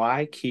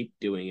why keep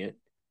doing it,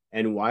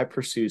 and why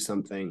pursue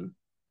something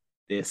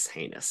this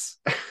heinous?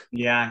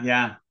 Yeah.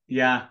 Yeah.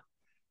 Yeah.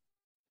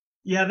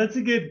 Yeah. That's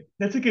a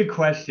good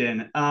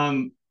question.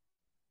 And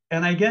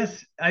I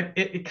guess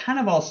it kind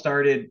of all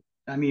started,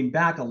 I mean,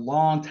 back a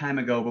long time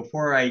ago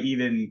before I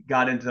even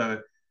got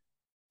into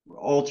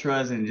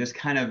ultras and just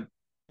kind of,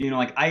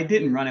 like I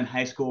didn't run in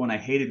high school and I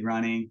hated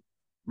running,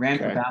 ran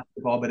for Okay.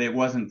 basketball, but it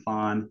wasn't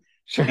fun. And,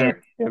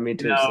 Sure. Yeah, me you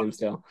too. know, Same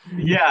still.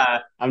 yeah,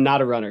 I'm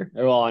not a runner.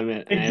 Well, I am now,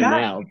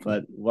 exactly.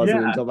 but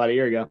wasn't Yeah. until about a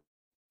year ago.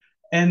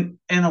 And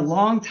a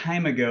long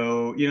time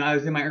ago, I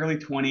was in my early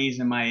 20s,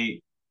 and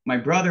my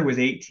brother was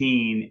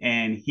 18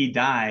 and he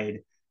died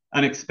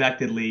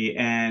unexpectedly.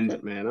 And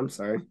Shit, man. I'm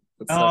sorry.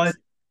 That oh, sucks.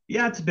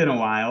 yeah, it's been a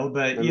while,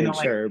 but I mean,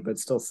 like, sure, but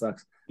still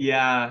sucks.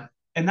 yeah,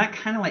 and that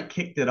kind of like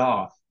kicked it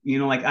off.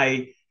 Like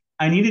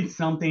I needed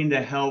something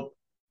to help,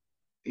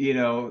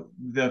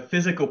 the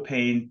physical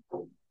pain.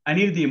 I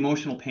needed the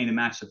emotional pain to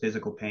match the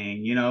physical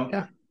pain.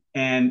 Yeah.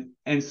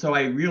 And so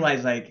I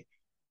realized, like,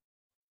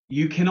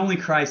 you can only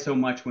cry so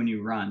much when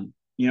you run,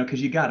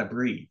 because you got to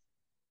breathe.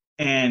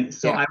 And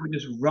so Yeah. I would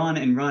just run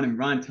and run and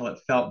run till it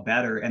felt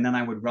better, and then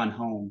I would run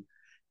home.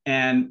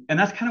 And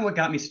that's kind of what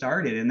got me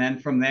started. And then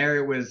from there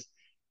it was,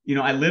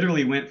 I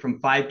literally went from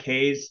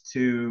 5Ks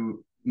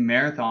to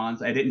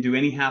marathons. I didn't do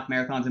any half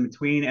marathons in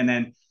between. And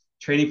then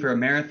training for a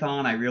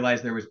marathon, I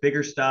realized there was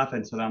bigger stuff.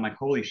 And so then I'm like,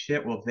 holy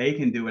shit, well, if they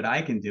can do it,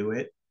 I can do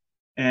it.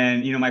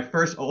 And my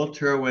first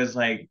ultra was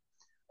like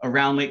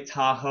around Lake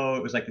Tahoe.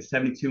 It was like the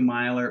 72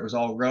 miler. It was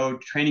all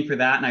road training for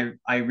that. And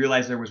I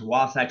realized there was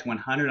Wasatch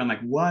 100. I'm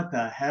like, what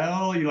the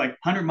hell? You like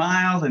 100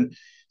 miles? And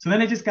so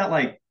then it just got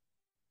like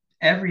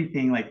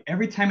everything. Like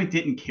every time it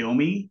didn't kill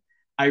me,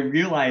 I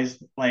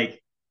realized,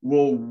 like,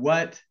 well,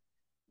 what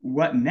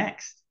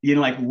next?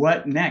 Like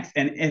what next?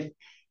 And if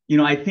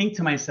I think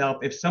to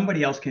myself, if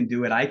somebody else can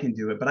do it, I can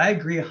do it. But I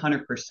agree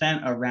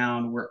 100%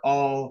 around we're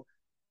all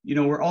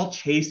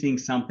chasing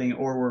something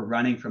or we're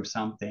running from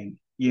something,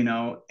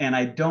 and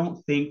I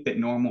don't think that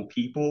normal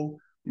people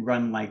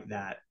run like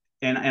that.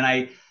 And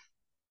I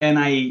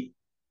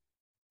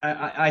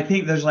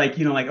think there's like,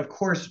 like of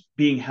course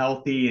being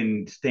healthy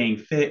and staying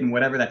fit and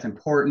whatever that's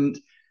important.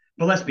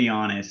 But let's be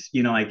honest,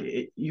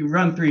 like you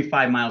run 3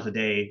 5 miles a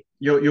day,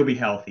 you'll be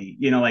healthy.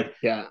 Like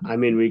Yeah, I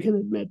mean, we can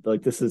admit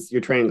like this is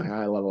you're training like a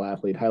high level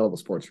athlete. High level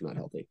sports are not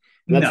healthy,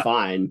 and that's no,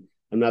 fine.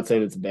 I'm not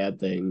saying it's a bad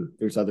thing.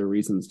 There's other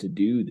reasons to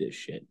do this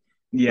shit,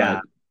 yeah,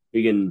 but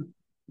we can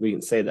we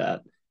can say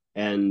that.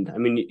 And I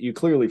mean, you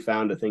clearly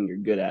found a thing you're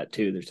good at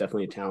too. There's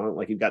definitely a talent.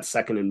 Like you got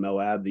second in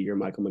Moab the year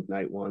Michael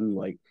McKnight won.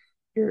 Like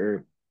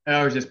you're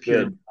that was just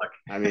pure good.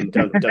 I mean,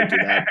 don't do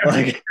that.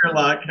 Like pure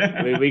luck.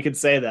 I mean, we could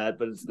say that,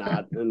 but it's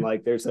not. And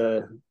like there's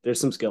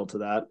some skill to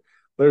that.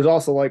 But there's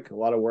also like a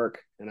lot of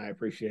work, and I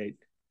appreciate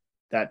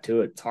that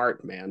too. It's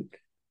hard, man.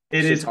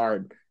 It Shit's is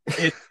hard.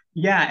 it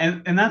yeah,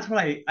 and that's what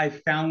I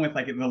found with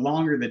like the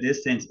longer the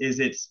distance is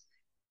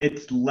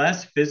it's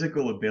less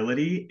physical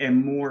ability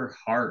and more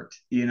heart,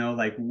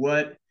 like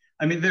what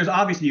I mean, there's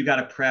obviously you got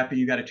to prep and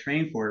you got to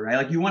train for it, right?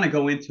 Like you want to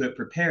go into it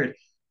prepared,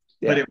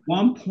 but Yeah. at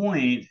one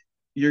point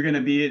you're going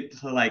to be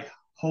to like,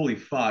 holy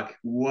fuck,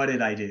 what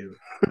did I do?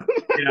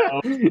 You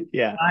know,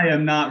 Yeah. I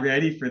am not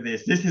ready for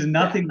this. This is Yeah.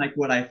 nothing like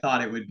what I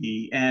thought it would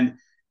be. And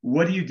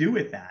what do you do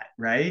with that,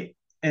 right?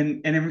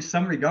 And in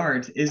some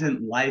regards,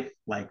 isn't life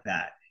like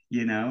that,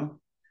 you know?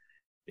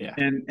 Yeah.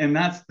 And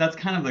that's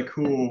kind of the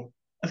cool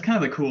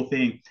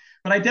thing.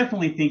 But I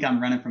definitely think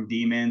I'm running from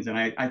demons, and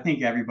I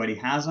think everybody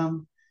has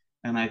them.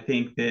 And I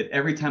think that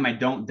every time I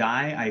don't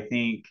die, I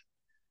think,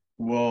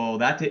 well,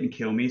 that didn't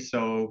kill me.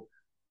 So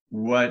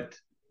what,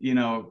 you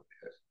know,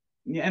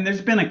 yeah, and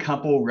there's been a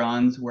couple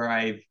runs where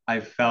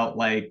I've felt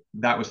like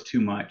that was too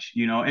much,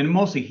 and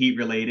mostly heat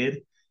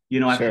related.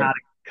 I've had Sure. a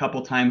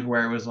couple times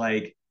where it was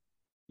like,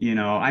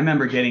 I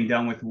remember getting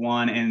done with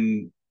one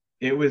and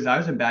I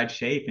was in bad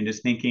shape and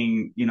just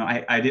thinking,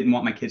 I didn't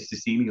want my kids to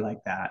see me like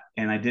that.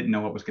 And I didn't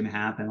know what was going to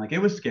happen. Like it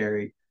was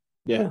scary.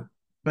 Yeah.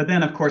 But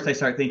then of course I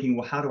start thinking,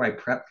 well, how do I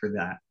prep for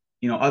that?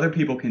 Other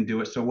people can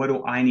do it. So what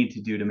do I need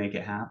to do to make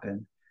it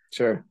happen?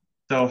 Sure.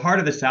 So Heart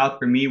of the South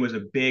for me was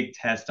a big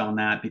test on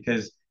that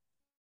because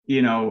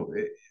you know,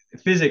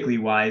 physically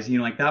wise,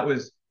 like that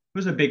was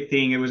a big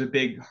thing. It was a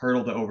big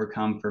hurdle to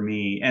overcome for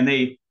me. And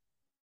they,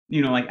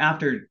 like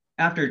after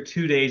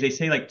 2 days, they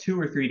say like 2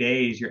 or 3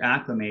 days you're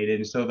acclimated.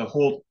 And so the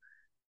whole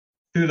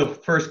through the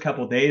first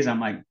couple of days, I'm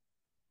like,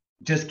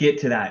 just get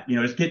to that,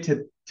 just get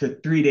to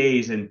 3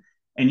 days and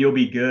you'll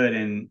be good.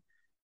 And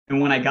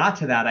when I got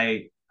to that,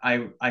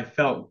 I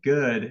felt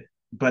good.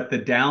 But the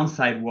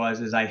downside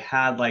was is I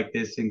had like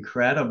this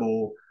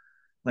incredible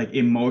like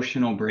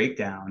emotional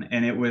breakdown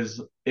and it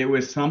was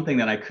something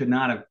that I could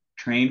not have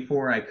trained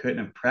for, I couldn't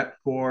have prepped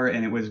for,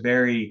 and it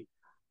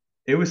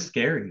was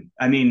scary.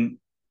 I mean,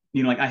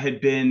 like I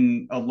had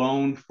been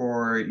alone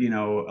for,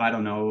 I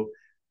don't know,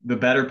 the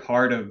better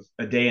part of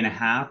a day and a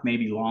half,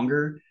 maybe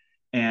longer.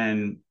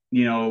 And,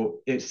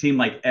 it seemed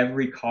like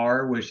every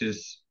car was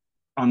just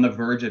on the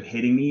verge of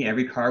hitting me.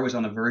 Every car was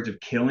on the verge of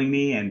killing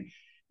me. And,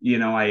 you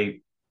know, I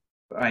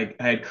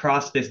had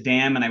crossed this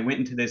dam and I went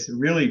into this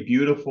really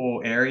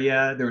beautiful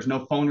area. There was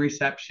no phone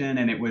reception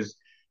and it was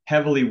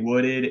heavily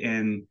wooded.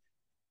 And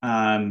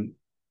on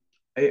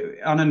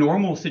a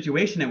normal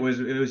situation, it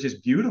was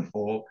just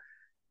beautiful.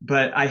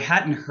 But I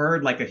hadn't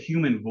heard like a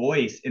human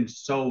voice in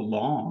so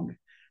long.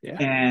 Yeah.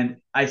 And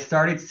I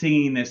started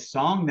singing this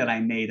song that I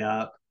made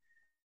up,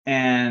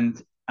 and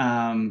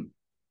um,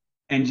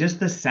 and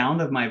just the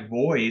sound of my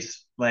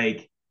voice,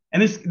 like,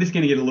 and this is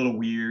gonna get a little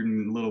weird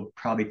and a little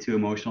probably too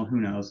emotional. Who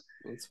knows?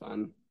 That's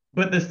fun.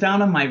 But the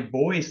sound of my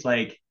voice,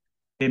 like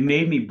it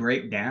made me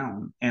break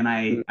down and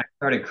Mm. I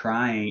started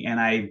crying and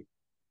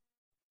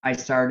I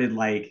started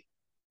like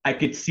I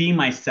could see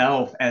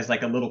myself as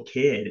like a little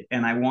kid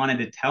and I wanted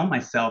to tell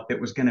myself it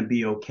was going to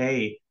be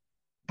okay,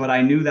 but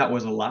I knew that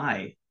was a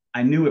lie.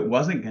 I knew it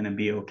wasn't going to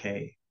be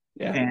okay.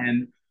 Yeah.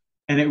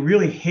 And it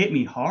really hit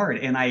me hard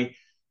and I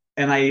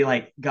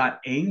like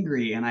got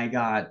angry and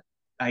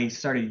I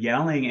started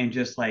yelling and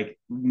just like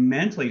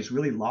mentally just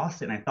really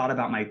lost it. And I thought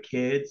about my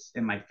kids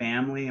and my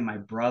family and my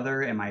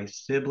brother and my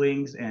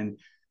siblings and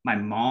my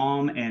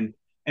mom and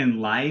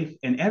life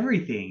and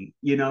everything,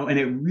 and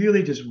it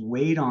really just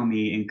weighed on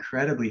me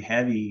incredibly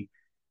heavy.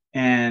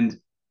 And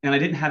I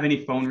didn't have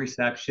any phone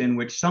reception,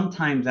 which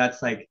sometimes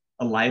that's like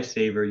a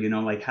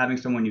lifesaver, like having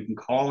someone you can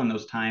call in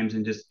those times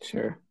and just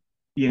Sure.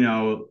 you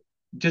know,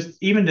 just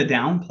even to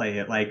downplay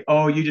it, like,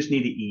 oh, you just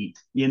need to eat,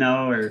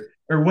 or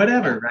Yeah.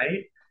 whatever,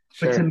 right?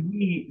 But to Sure.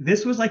 me,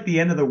 this was like the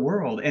end of the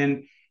world.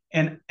 And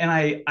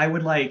I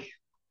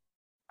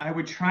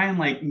would try and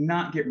like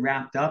not get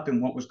wrapped up in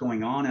what was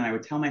going on. And I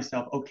would tell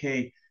myself,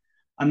 okay,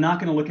 I'm not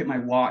going to look at my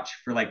watch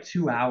for like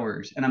 2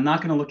 hours, and I'm not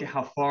going to look at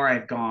how far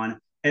I've gone,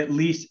 at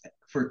least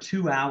for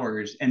 2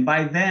 hours. And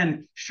by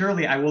then,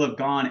 surely I will have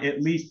gone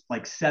at least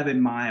like 7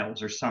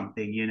 miles or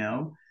something.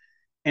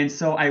 And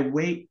so I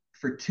wait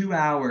for 2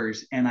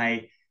 hours, and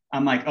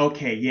I'm like,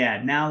 okay,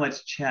 yeah, now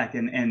let's check,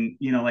 and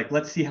like,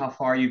 let's see how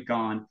far you've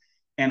gone.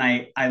 And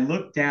I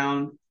looked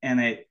down, and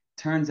it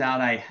turns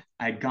out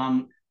I'd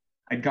gone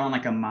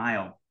like a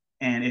mile,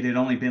 and it had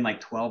only been like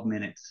 12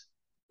 minutes,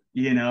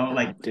 like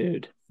God,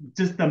 dude.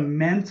 just the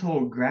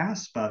mental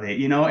grasp of it,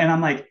 and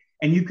I'm like,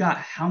 and you've got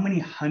how many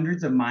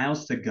hundreds of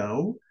miles to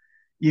go,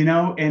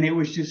 and it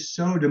was just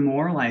so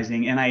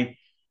demoralizing. And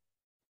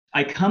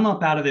I come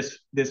up out of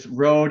this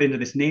road into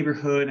this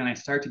neighborhood, and I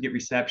start to get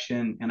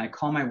reception, and I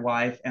call my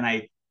wife, and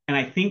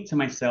I think to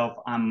myself,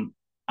 I'm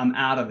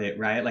out of it,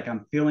 right? Like,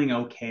 I'm feeling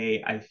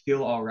okay, I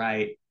feel all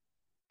right,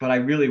 but I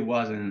really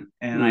wasn't.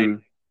 And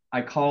Mm,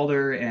 I called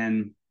her,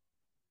 and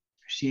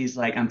she's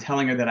like, I'm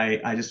telling her that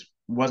I just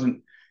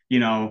wasn't, you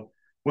know,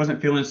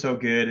 wasn't feeling so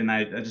good. And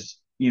I just,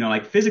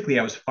 like, physically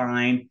I was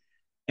fine.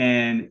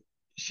 And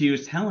she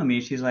was telling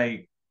me, she's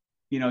like,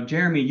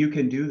 Jeremy, you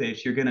can do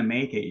this. You're going to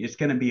make it. It's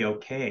going to be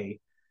okay.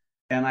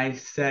 And I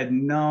said,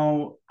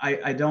 no,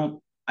 I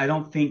don't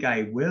think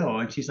I will.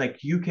 And she's like,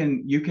 you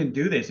can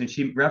do this. And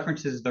she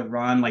references the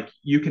run, like,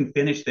 you can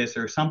finish this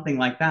or something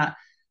like that.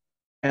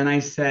 And I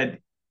said,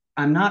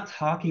 I'm not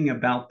talking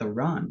about the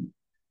run.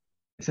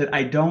 I said,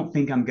 I don't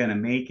think I'm gonna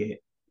make it,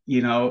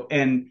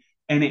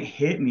 and it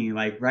hit me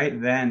like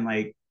right then,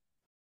 like,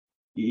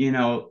 you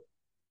know,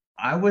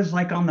 I was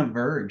like on the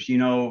verge,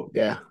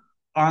 yeah.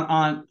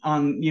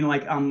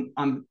 like,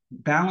 I'm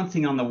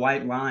balancing on the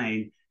white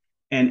line,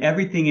 and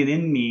everything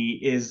in me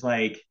is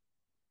like,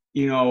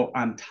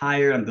 I'm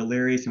tired, I'm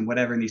delirious, and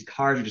whatever, and these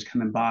cars are just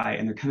coming by,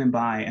 and they're coming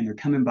by, and they're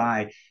coming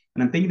by,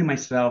 and I'm thinking to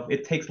myself,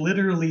 it takes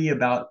literally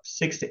about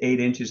 6 to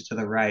 8 inches to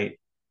the right,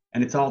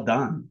 and it's all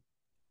done,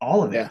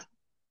 all of Yeah. it.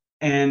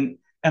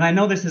 And I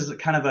know this is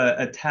kind of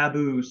a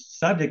taboo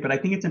subject, but I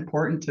think it's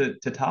important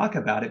to talk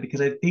about it,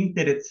 because I think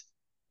that,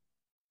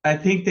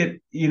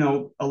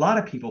 a lot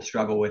of people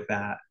struggle with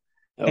that.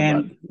 Oh,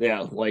 And but yeah,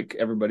 like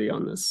everybody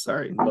on this,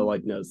 sorry, but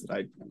like knows that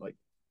I like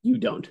you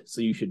don't,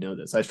 so you should know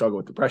this. I struggle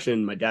with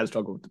depression. My dad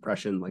struggled with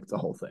depression, like the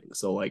whole thing.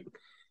 So like,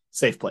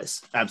 safe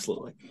place,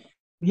 absolutely.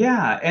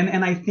 yeah,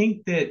 and I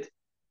think that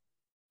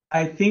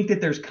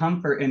there's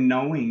comfort in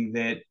knowing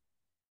that,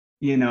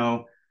 you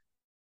know,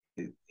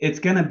 it's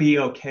gonna be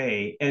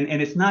okay,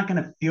 and it's not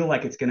gonna feel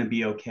like it's gonna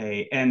be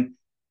okay. And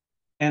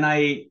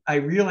I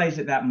realized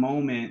at that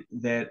moment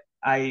that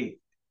I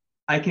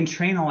can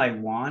train all I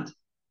want,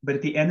 but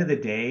at the end of the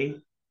day,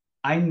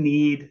 I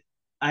need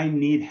I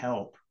need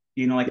help.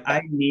 Like, I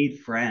Yeah, need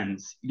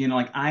friends.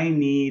 Like, I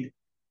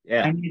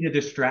yeah, need a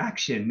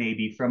distraction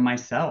maybe from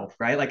myself,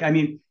 right? Like, I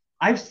mean,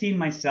 I've seen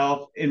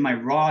myself in my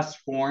rawest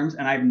forms,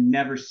 and I've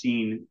never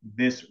seen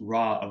this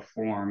raw of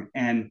form.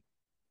 And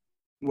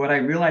what I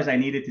realized I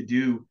needed to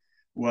do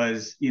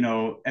was,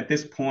 at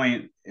this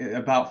point,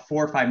 about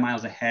 4 or 5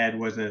 miles ahead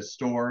was a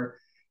store,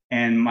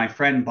 and my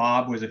friend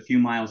Bob was a few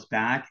miles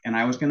back, and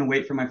I was going to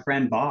wait for my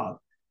friend Bob,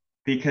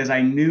 because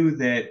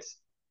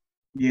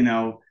you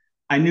know,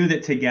 I knew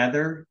that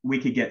together we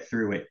could get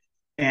through it.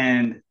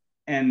 And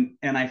and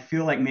I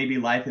feel like maybe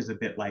life is a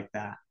bit like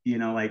that.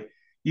 Like,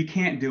 you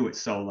can't do it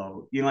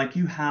solo. Like,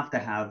 you have to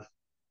have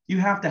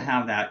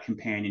that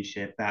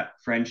companionship, that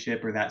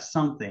friendship, or that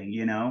something,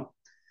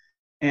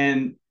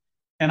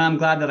 and I'm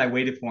glad that I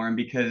waited for him,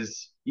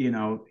 because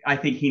I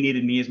think he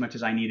needed me as much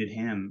as I needed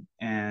him.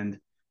 And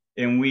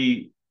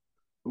we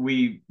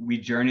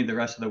journeyed the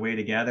rest of the way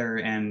together.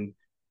 And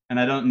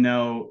I don't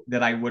know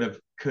that I would have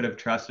could have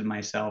trusted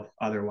myself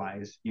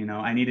otherwise.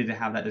 I needed to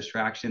have that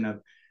distraction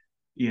of,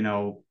 you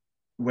know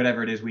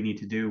whatever it is we need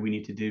to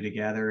do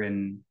together.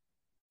 And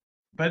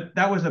but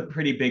that was a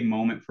pretty big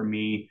moment for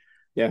me.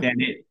 yeah.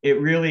 And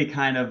it really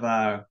kind of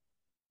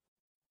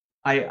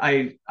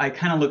I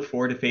kind of look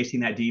forward to facing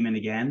that demon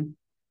again,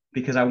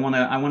 because I want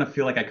to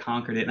feel like I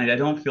conquered it, and I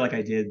don't feel like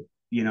I did.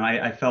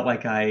 I felt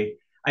like I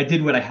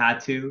did what I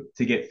had to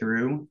get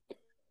through,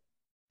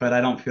 but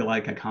I don't feel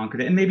like I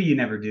conquered it. And maybe you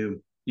never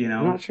do, I'm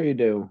not sure you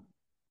do.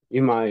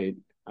 You might.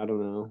 I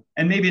don't know.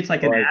 And maybe it's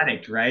like But an like,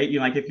 addict, right?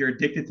 Like, if you're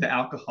addicted to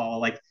alcohol,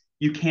 like,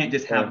 you can't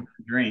just have yeah. one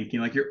drink.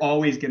 Like, you're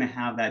always gonna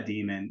have that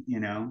demon.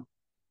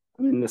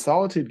 I mean, the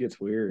solitude gets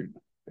weird,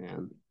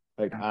 man.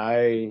 Like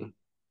I'm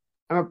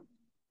a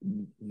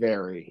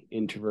very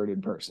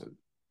introverted person,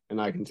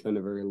 and I can spend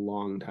a very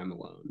long time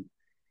alone.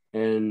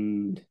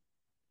 And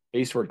I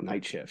used to work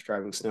night shift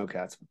driving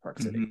snowcats for Park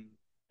City,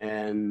 Mm-hmm.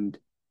 and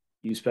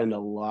you spend a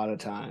lot of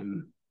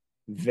time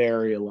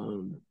very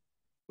alone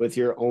with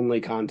your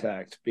only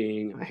contact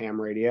being a ham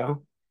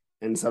radio.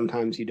 And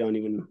sometimes you don't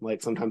even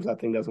like, sometimes that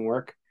thing doesn't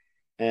work.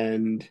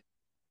 And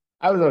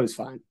I was always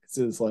fine because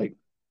it was like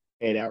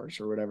 8 hours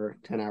or whatever,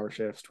 10-hour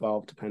shifts,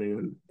 12, depending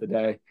on the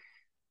day.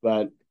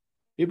 But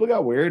people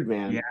got weird, Yeah,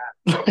 man.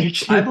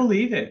 Like, I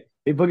believe it.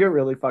 people get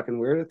really fucking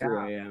weird at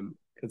Yeah, 3 a.m.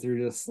 because they're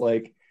just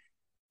like,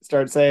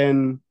 start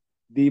saying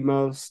the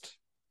most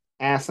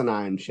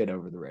asinine shit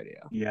over the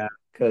radio yeah,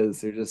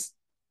 because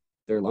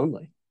they're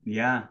lonely.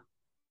 yeah,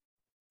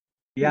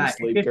 You yeah.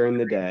 sleep during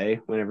the day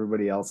when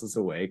everybody else is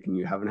awake and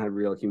you haven't had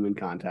real human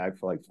contact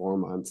for like 4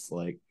 months.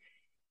 Like,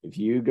 if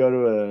you go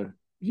to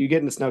if you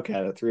get in a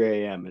snowcat at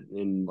 3 a.m.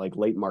 in like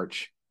late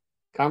March,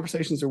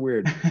 conversations are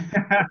weird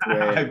at 3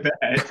 I a.m.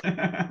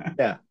 bet.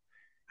 Yeah,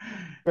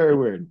 very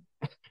weird.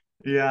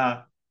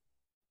 Yeah.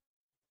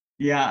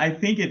 Yeah, I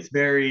think it's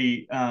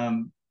very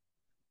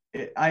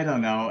I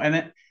don't know.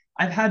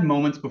 I've had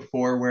moments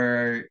before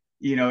where,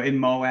 in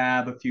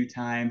Moab a few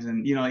times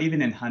and,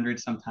 even in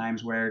hundreds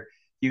sometimes where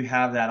you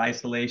have that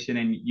isolation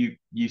and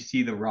you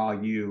see the raw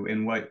you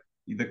and what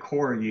the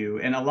core you.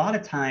 And a lot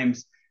of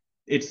times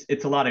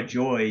it's a lot of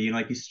joy,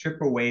 like you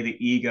strip away the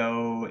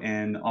ego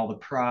and all the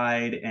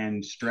pride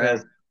and stress,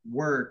 Sure.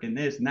 work and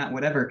this and that,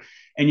 whatever.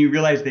 And you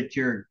realize that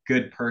you're a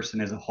good person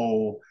as a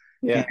whole.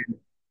 And Yeah.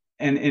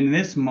 and in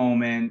this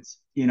moment,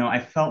 I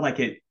felt like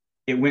it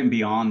went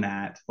beyond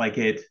that. Like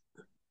it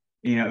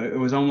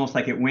was almost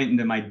like it went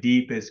into my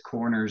deepest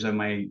corners of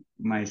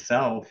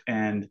myself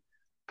and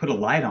put a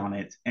light on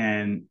it.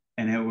 And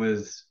it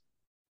was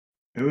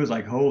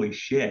like, holy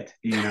shit.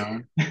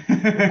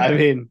 I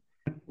mean,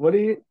 what do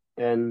you,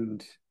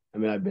 and I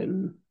mean, I've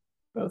been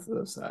both of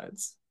those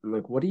sides. I'm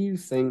like, what do you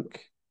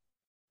think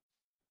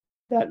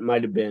that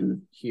might have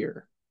been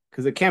here?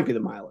 Because it can't be the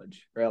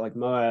mileage, right? Like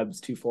Moab's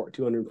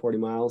 240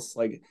 miles.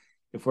 Like,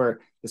 if we're,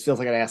 this feels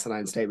like an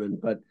asinine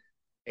statement, but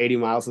 80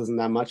 miles isn't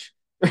that much.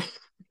 Yeah.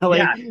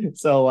 Like,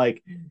 so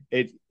like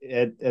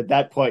at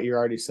that point, you're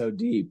already so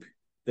deep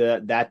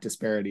that that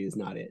disparity is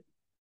not it.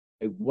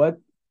 Like, what,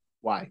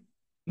 why?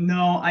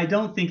 No, I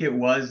don't think it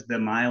was the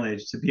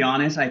mileage. To be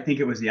honest, I think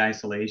it was the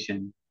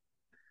isolation.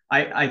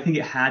 I think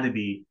it had to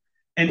be.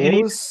 And What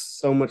even was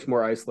so much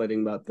more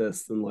isolating about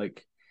this than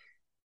like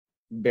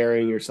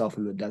burying yourself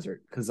in the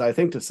desert? Because I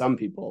think to some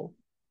people,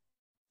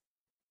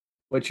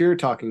 what you're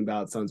talking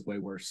about sounds way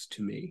worse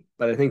to me.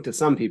 But I think to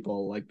some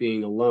people, like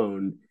being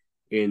alone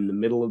in the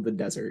middle of the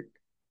desert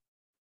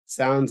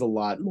sounds a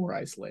lot more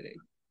isolating.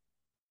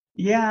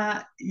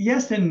 yeah,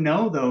 yes and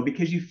no though,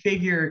 because you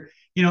figure,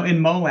 in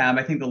Moab,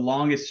 I think the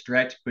longest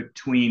stretch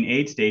between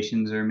aid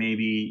stations are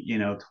maybe,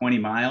 20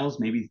 miles,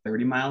 maybe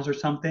 30 miles or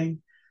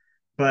something.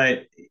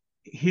 But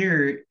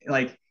here,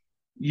 like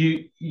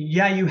you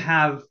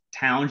have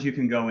towns you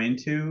can go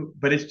into,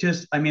 but it's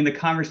just, I mean, the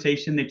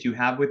conversation that you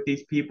have with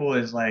these people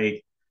is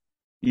like,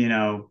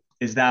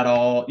 is that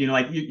all,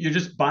 like you're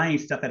just buying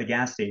stuff at a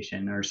gas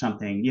station or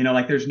something,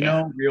 like there's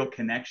Yeah. no real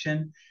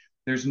connection.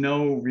 There's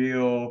no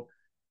real,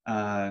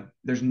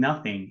 there's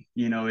nothing,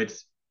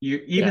 it's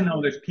you, even Yeah.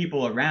 though there's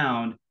people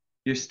around,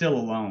 you're still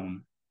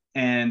alone.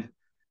 And,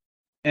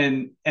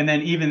 and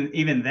then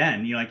even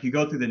then, like you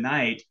go through the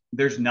night,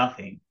 there's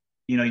nothing,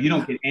 you don't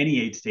Yeah. get any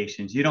aid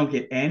stations, you don't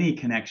get any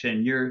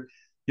connection. You're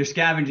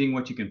scavenging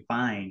what you can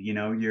find,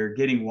 you're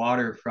getting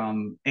water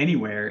from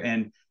anywhere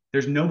and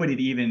there's nobody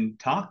to even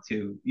talk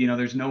to,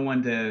 there's no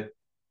one to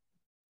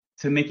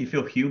make you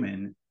feel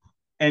human.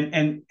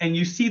 And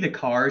you see the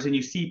cars and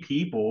you see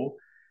people,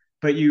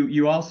 but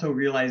you also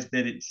realize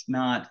that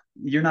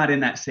you're not in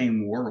that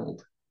same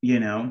world,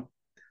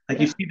 like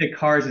you Yeah. see the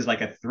cars as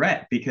like a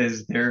threat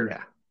because they're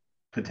Yeah.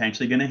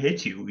 potentially going to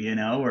hit you,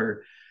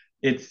 or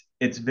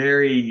it's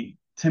very,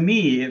 to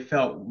me, it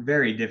felt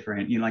very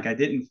different. Like I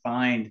didn't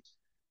find,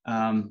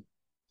 um,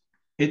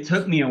 it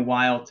took me a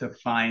while to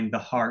find the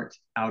heart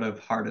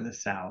of the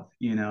South,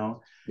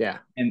 Yeah.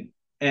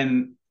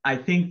 and I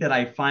think that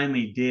I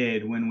finally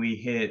did when we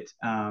hit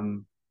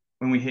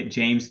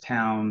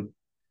Jamestown,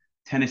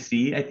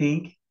 Tennessee, I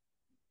think,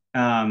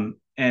 and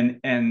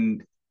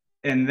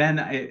then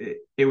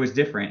it was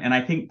different. And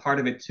I think part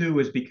of it too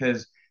was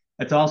because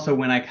it's also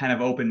when I kind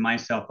of opened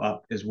myself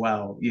up as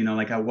well.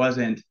 Like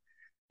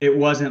it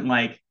wasn't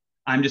like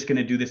I'm just going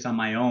to do this on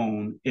my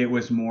own. It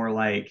was more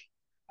like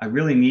I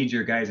really need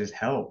your guys'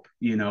 help,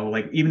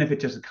 like even if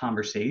it's just a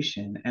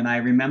conversation. And I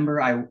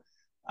remember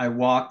I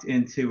walked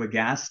into a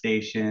gas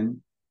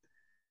station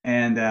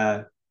and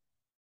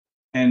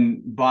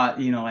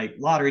bought, like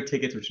lottery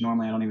tickets, which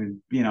normally I don't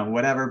even,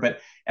 whatever.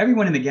 But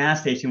everyone in the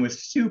gas station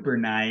was super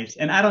nice.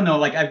 And I don't know,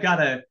 like I've got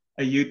a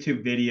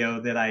YouTube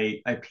video that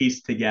I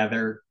pieced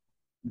together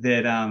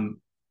that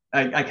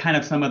I kind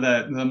of some of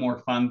the more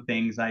fun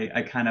things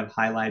I kind of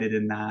highlighted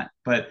in that.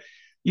 But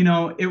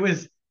it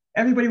was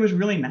everybody was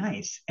really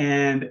nice.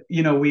 And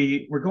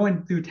we were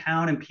going through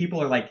town and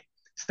people are like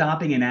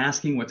stopping and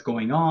asking what's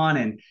going on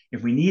and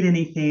if we need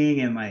anything.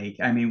 And like,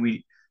 I mean,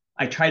 we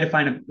try to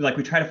find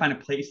a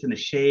place in the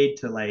shade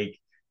to like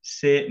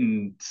sit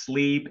and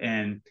sleep,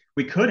 and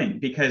we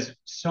couldn't because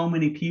so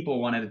many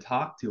people wanted to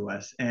talk to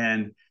us.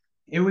 And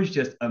it was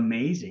just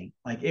amazing.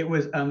 Like it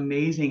was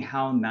amazing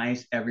how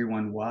nice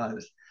everyone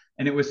was.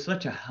 And it was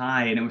such a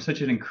high and it was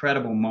such an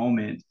incredible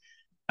moment.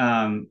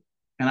 Um,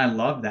 and I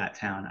love that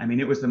town. I mean,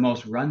 it was the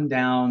most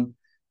rundown,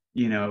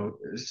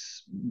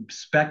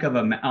 speck of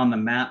on the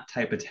map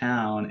type of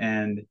town.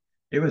 And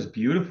it was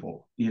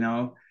beautiful.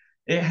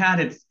 It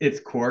had its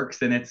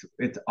quirks and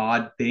its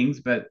odd things,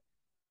 but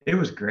it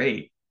was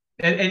great.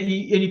 And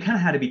you kind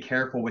of had to be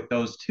careful with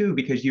those too,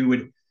 because you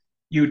would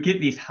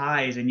get these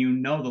highs and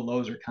the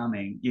lows are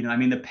coming. I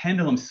mean, the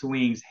pendulum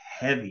swings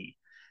heavy,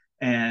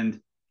 and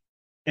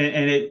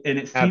and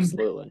it seems,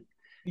 Absolutely.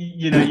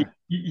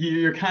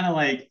 you're kind of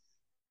like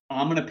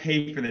I'm gonna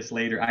pay for this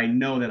later. I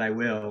know that I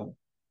will.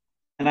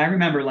 And I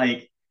remember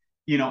like,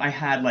 I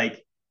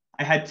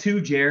had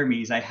two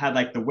Jeremys. I had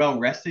like the well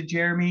rested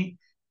Jeremy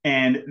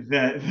and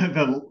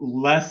the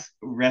less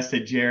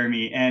rested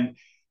Jeremy.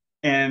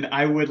 And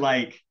I would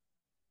like,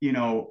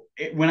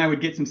 when I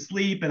would get some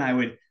sleep and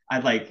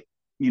I'd like,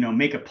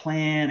 make a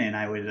plan, and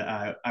I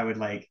would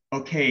like,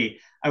 okay,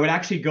 I would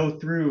actually go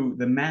through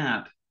the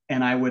map,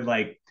 and I would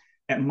like,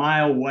 at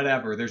mile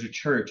whatever, there's a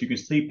church, you can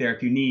sleep there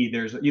if you need,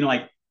 there's,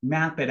 like,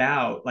 map it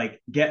out,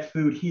 like get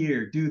food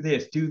here, do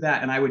this, do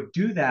that. And I would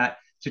do that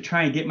to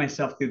try and get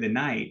myself through the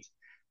night.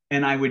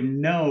 And I would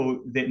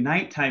know that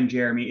nighttime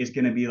Jeremy is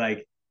going to be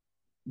like,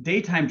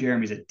 daytime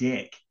Jeremy's a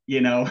dick.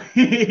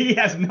 He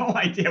has no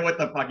idea what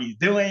the fuck he's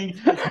doing.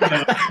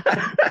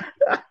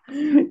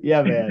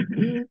 Yeah,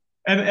 man.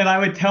 And I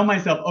would tell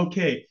myself,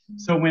 okay,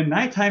 so when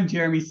nighttime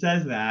Jeremy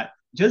says that,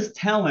 just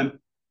tell him,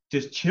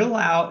 just chill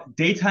out.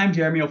 Daytime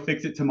Jeremy will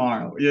fix it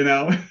tomorrow.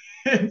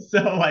 And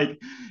so, like,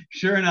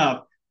 sure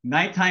enough,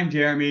 nighttime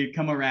Jeremy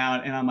come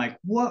around, and I'm like,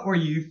 what were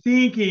you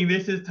thinking?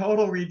 This is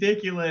total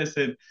ridiculous,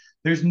 and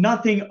there's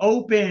nothing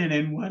open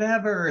and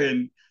whatever,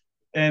 and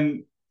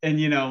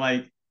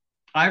like,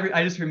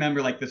 I just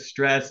remember like the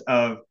stress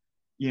of,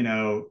 you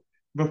know,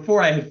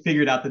 before I had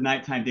figured out the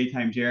nighttime,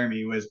 daytime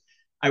Jeremy was,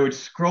 I would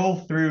scroll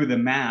through the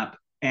map,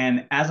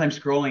 and as I'm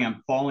scrolling,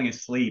 I'm falling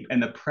asleep.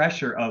 And the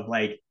pressure of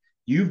like,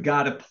 you've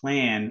got to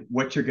plan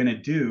what you're going to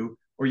do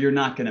or you're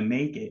not going to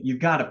make it. You've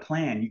got to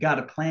plan. You got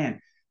to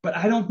plan. But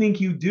I don't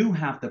think you do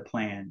have to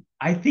plan.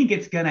 I think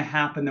it's going to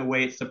happen the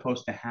way it's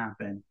supposed to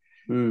happen.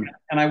 Mm.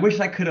 And I wish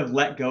I could have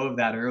let go of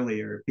that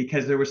earlier,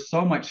 because there was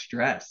so much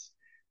stress.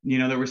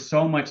 There was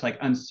so much like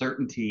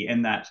uncertainty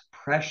and that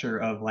pressure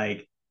of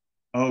like,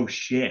 oh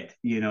shit,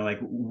 like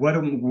what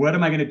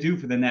am I going to do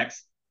for the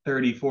next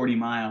 30, 40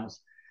 miles?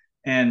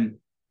 And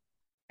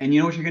you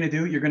know what you're going to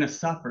do? You're going to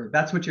suffer.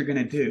 That's what you're going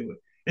to do.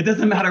 It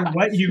doesn't matter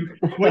what you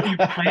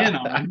plan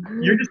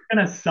on. You're just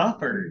going to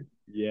suffer,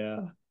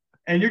 Yeah.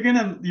 and you're going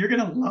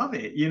to love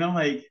it.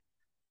 Like,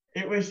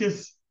 it was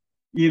just,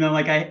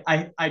 like,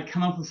 I'd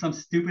come up with some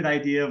stupid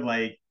idea of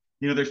like,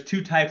 there's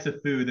two types of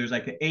food. There's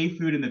like the A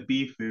food and the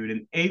B food.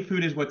 And A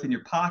food is what's in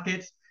your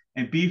pockets,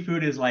 and B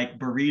food is like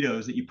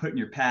burritos that you put in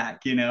your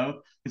pack. And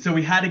so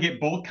we had to get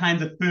both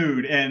kinds of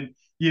food. And,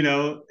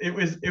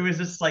 it was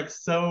just like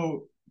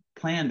so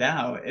planned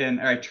out,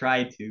 or I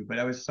tried to, but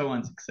I was so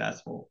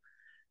unsuccessful.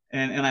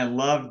 And I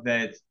love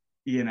that,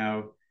 you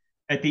know,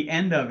 at the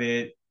end of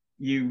it,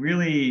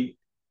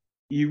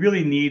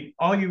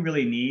 all you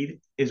really need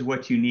is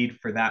what you need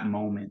for that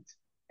moment.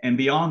 And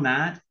beyond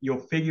that, you'll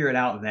figure it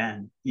out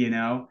then.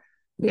 Yeah.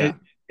 it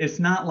it's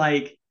not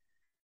like,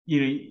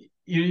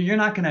 you're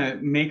not going to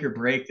make or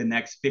break the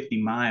next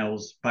 50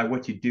 miles by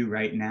what you do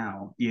right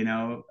now.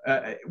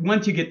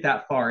 Once you get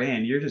that far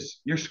in,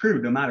 you're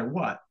screwed no matter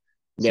what.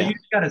 So you Yeah.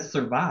 just got to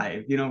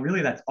survive.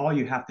 Really, that's all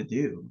you have to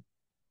do.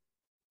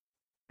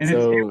 And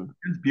So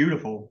it's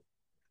beautiful.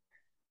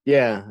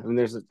 yeah, I mean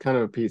there's a kind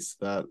of a piece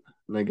to that,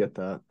 and I get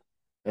that.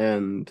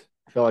 And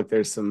I feel like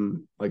there's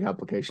some like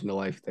application to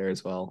life there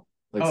as well.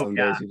 Like Oh some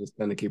yeah. days you just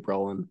kind of keep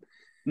rolling.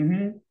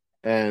 Mm-hmm.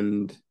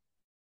 And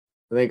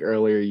I think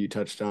earlier you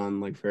touched on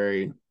like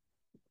very,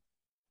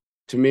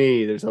 to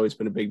me, there's always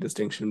been a big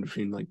distinction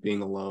between like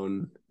being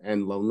alone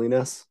and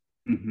loneliness.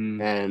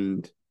 Mm-hmm.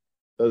 And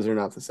those are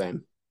not the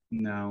same,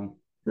 No.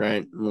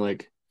 right? And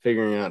like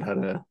figuring out how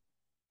to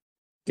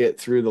get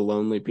through the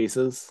lonely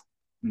pieces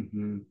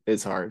Mm-hmm.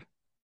 is hard.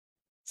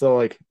 So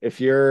like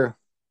if you're,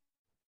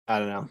 I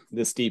don't know,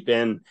 this deep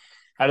in,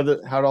 how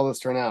did all this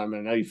turn out? I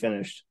mean, I know you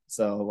finished,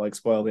 so like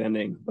spoil the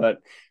ending, but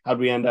how'd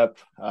we end up?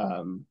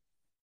 How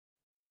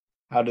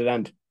did it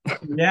end?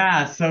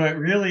 Yeah, so it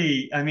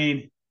really, I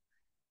mean,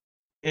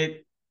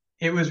 it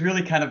it was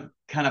really kind of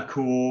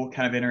cool,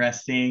 kind of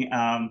interesting.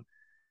 After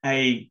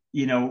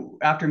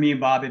me and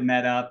Bob had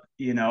met up,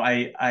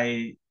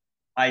 I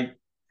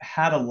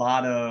had a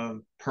lot of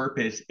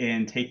purpose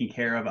in taking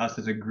care of us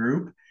as a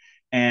group.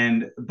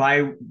 And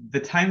by the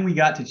time we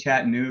got to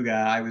Chattanooga,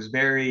 I was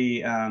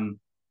very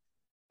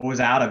was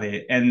out of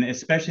it. And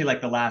especially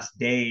like the last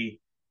day,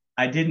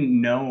 I didn't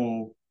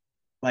know,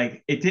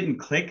 like, it didn't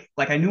click.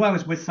 Like, I knew I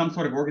was with some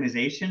sort of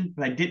organization,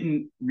 but I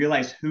didn't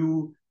realize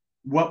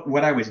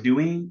what I was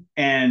doing.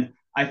 And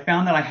I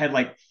found that I had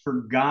like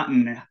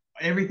forgotten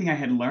everything I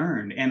had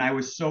learned, and I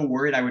was so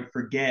worried I would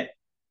forget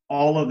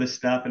all of the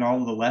stuff and all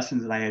of the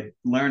lessons that I had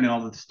learned and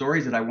all of the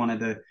stories that I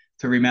wanted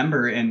to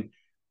remember. And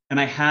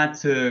I had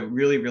to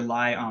really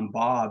rely on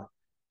Bob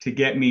to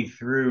get me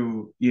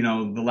through,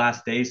 the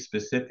last days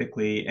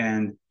specifically.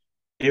 And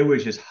it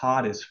was just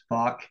hot as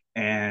fuck.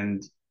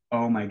 And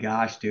oh my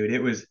gosh, dude,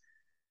 it was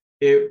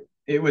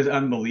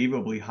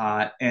unbelievably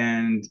hot.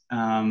 And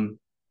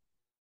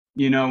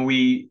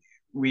we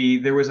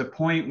there was a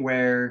point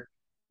where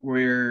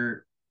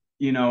we're,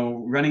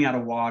 running out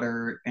of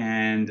water.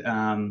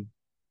 And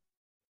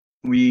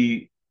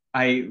we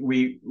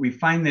we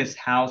find this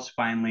house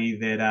finally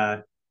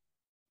that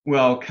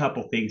well, a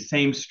couple things,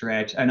 same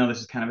stretch. I know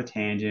this is kind of a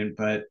tangent,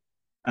 but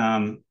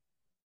um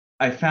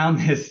I found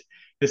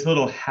this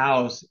little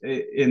house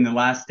in the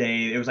last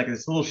day. It was like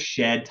this little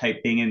shed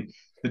type thing, and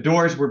the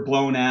doors were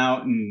blown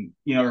out and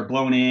or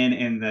blown in,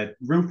 and the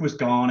roof was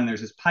gone. And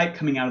there's this pipe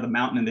coming out of the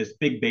mountain in this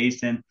big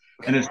basin,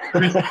 and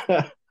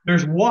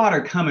there's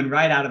water coming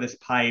right out of this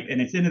pipe,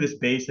 and it's into this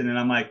basin. And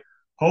I'm like,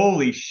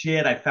 holy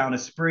shit! I found a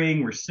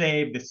spring. We're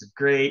saved. This is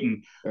great.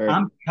 And Or,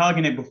 I'm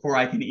chugging it before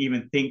I can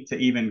even think to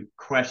even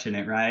question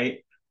it, right?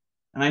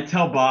 And I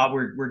tell Bob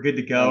we're good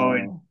to go.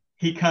 And oh,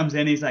 he comes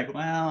in, he's like,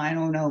 well, I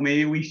don't know,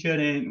 maybe we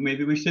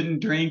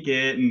shouldn't drink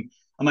it. And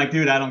I'm like,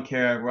 dude, I don't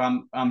care.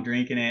 I'm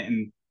drinking it.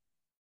 And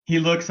he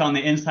looks on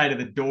the inside of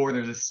the door,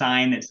 there's a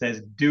sign that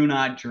says, do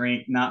not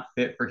drink, not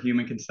fit for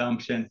human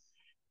consumption.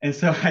 And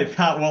so I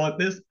thought, well, at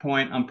this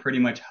point, I'm pretty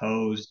much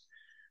hosed.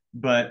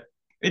 But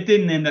it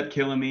didn't end up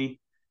killing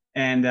me.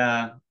 And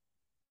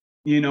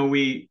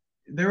we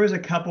there was a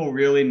couple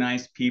really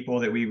nice people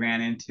that we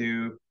ran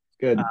into.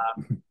 good.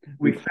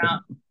 We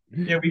found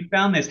Yeah, we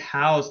found this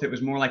house that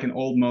was more like an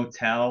old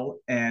motel,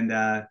 and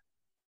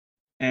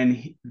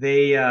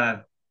they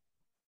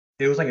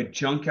it was like a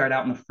junkyard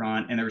out in the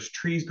front, and there was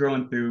trees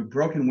growing through,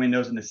 broken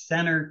windows in the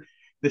center.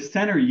 The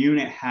center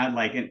unit had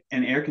like an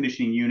air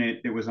conditioning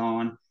unit that was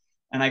on,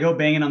 and I go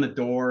banging on the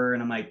door,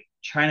 and I'm like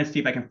trying to see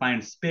if I can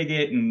find a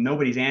spigot, and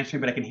nobody's answering,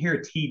 but I can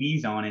hear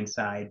TV's on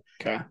inside,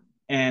 Okay.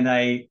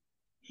 and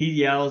he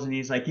yells, and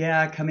he's like,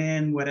 "Yeah, come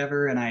in,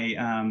 whatever,"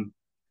 and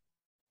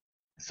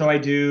so I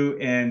do,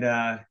 and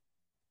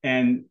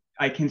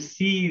I can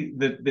see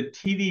the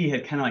TV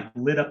had kind of like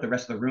lit up the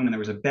rest of the room, and there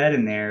was a bed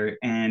in there,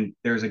 and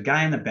there was a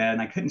guy in the bed,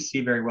 and I couldn't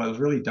see very well. It was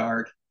really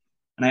dark,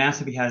 and I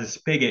asked if he has a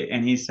spigot,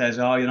 and he says,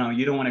 "Oh, you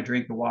don't want to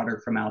drink the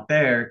water from out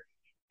there,"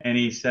 and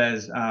he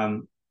says,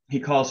 he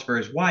calls for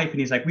his wife,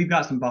 and he's like, "We've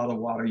got some bottled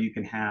water you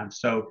can have."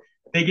 So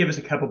they give us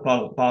a couple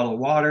bottled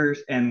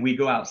waters, and we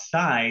go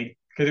outside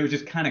because it was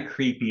just kind of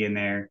creepy in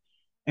there.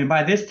 And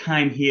by this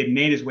time, he had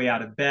made his way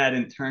out of bed,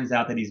 and it turns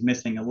out that he's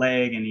missing a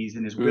leg, and he's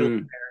in his wheelchair.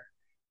 Mm,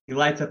 He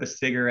lights up a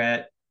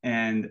cigarette,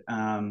 and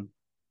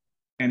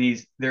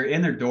they're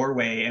in their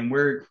doorway, and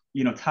we're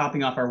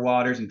topping off our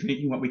waters and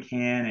drinking what we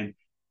can.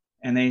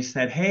 And they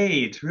said,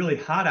 "Hey, it's really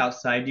hot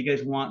outside. Do you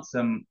guys want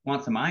some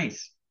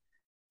ice?"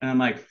 And I'm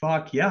like,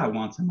 "Fuck yeah, I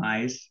want some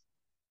ice."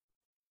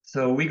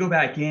 So we go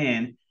back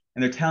in,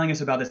 and they're telling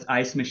us about this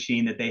ice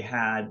machine that they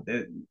had,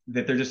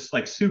 that they're just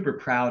like super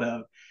proud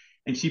of.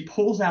 And she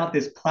pulls out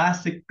this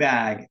plastic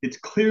bag that's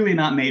clearly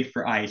not made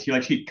for ice.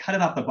 She cut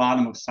it off the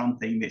bottom of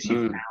something that she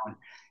mm, found,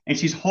 and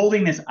she's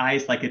holding this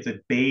ice like it's a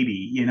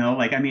baby.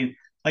 Like, I mean,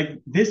 like,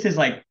 this is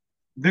like,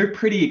 they're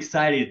pretty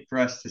excited for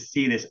us to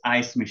see this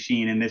ice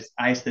machine and this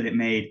ice that it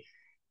made.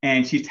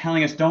 And she's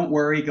telling us, "Don't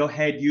worry, go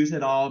ahead, use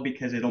it all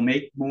because it'll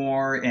make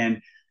more."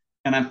 And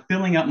I'm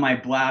filling up my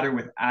bladder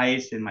with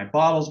ice and my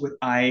bottles with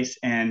ice,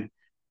 and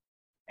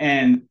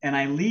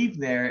I leave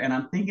there, and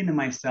I'm thinking to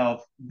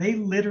myself, they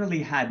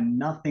literally had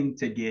nothing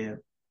to give.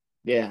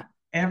 yeah.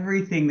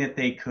 Everything that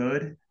they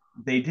could,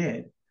 they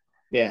did.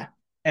 Yeah.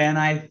 And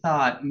I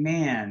thought,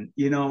 man,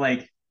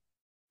 like,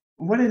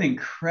 what an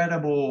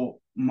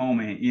incredible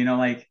moment,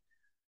 like,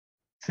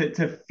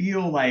 to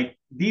feel like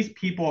these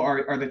people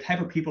are the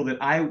type of people that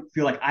I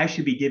feel like I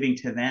should be giving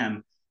to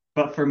them.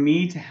 But for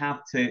me to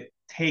have to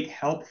take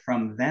help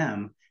from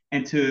them,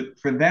 and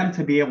for them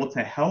to be able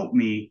to help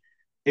me,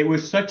 it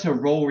was such a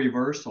role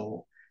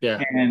reversal.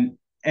 Yeah. And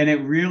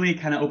it really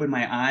kind of opened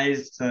my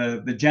eyes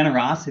to the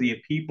generosity of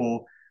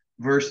people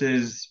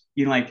versus,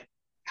 like,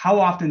 how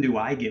often do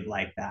I give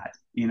like that?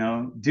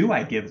 Do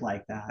I give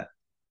like that?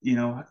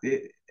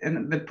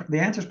 And the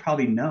answer is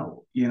probably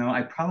no.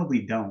 I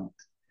probably don't.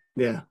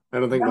 Yeah. I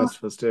don't think most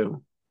of us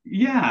do.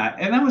 Yeah,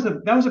 and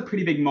that was a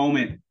pretty big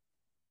moment.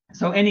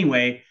 So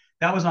anyway,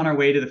 that was on our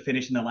way to the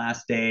finish in the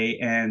last day,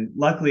 and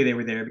luckily they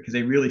were there because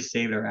they really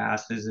saved our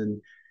asses.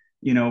 And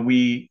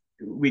we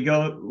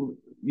go,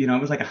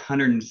 it was like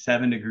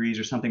 107 degrees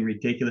or something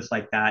ridiculous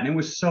like that, and it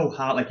was so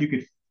hot, like you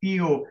could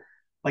feel,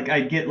 like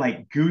I'd get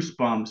like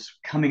goosebumps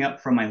coming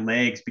up from my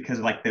legs because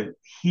of like the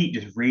heat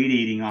just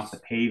radiating off the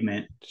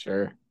pavement.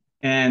 Sure.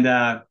 And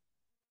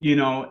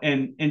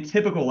and in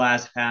typical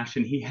Laz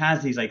fashion, he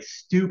has these like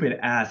stupid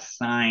ass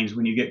signs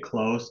when you get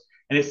close,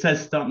 and it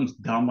says something's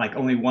dumb, like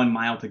only 1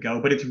 mile to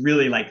go, but it's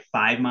really like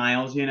 5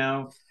 miles,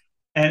 and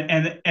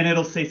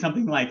it'll say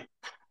something like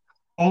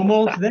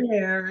almost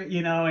there, and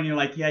you're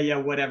like, yeah, yeah,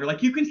 whatever.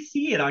 Like, you can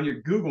see it on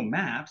your Google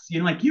Maps,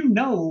 like, you're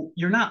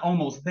not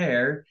almost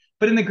there,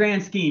 but in the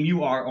grand scheme,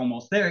 you are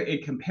almost there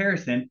in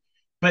comparison.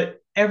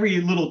 But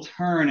every little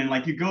turn, and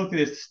like you go through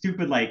this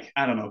stupid, like,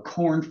 I don't know,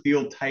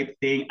 cornfield type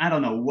thing. I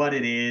don't know what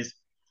it is.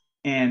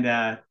 And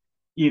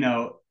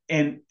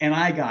and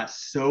I got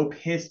so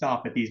pissed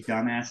off at these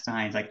dumbass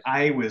signs. Like,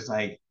 I was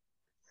like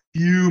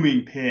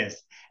fuming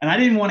pissed. And I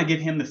didn't want to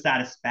give him the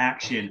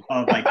satisfaction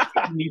of like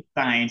taking these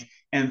signs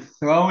and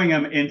throwing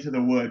them into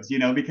the woods,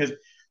 because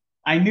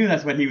I knew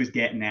that's what he was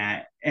getting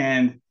at.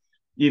 And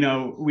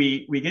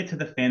we get to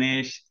the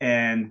finish,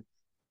 and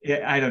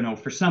I don't know,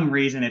 for some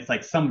reason it's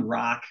like some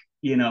rock,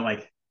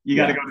 like you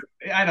got to Yeah. go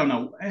to, I don't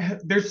know.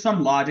 There's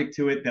some logic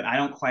to it that I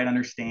don't quite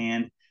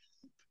understand.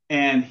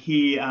 And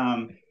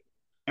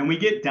and we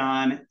get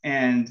done,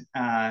 and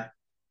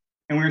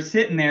we were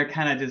sitting there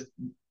kind of just,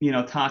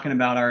 talking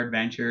about our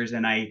adventures.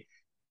 And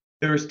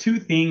there was two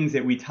things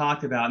that we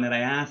talked about and that I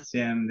asked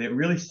him that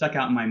really stuck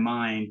out in my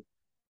mind.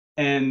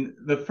 And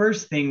the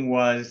first thing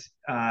was,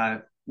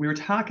 we were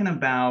talking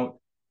about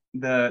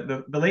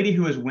the lady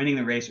who was winning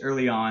the race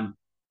early on,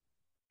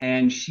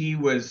 and she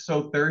was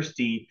so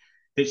thirsty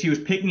that she was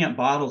picking up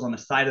bottles on the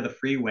side of the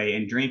freeway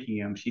and drinking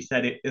them. She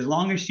said as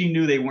long as she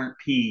knew they weren't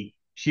pee,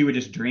 she would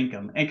just drink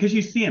them. And because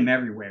you see them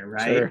everywhere,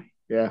 right? Sure.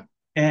 Yeah.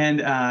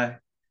 And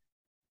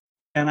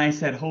and I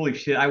said, "Holy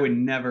shit, I would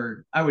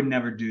never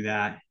do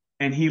that."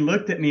 And he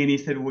looked at me and he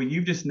said, "Well,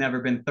 you've just never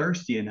been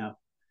thirsty enough."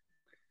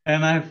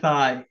 And I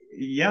thought,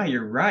 "Yeah,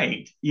 you're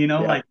right. Yeah.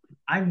 Like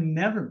I've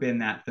never been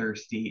that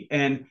thirsty."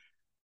 And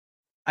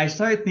I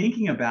started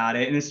thinking about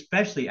it, and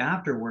especially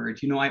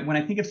afterwards, when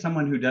I think of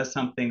someone who does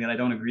something that I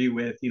don't agree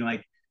with,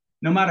 like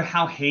no matter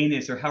how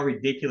heinous or how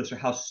ridiculous or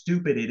how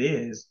stupid it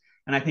is,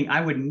 and I think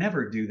I would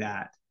never do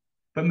that.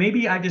 But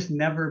maybe I've just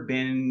never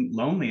been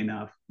lonely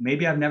enough.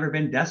 Maybe I've never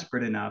been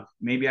desperate enough.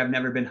 Maybe I've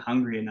never been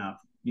hungry enough.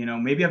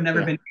 Maybe I've never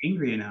Yeah. been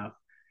angry enough.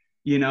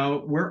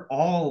 We're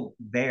all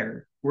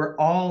there. We're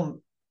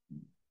all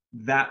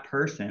that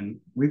person.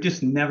 We've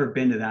just never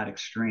been to that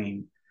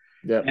extreme.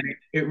 Yeah. And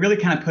it really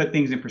kind of put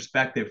things in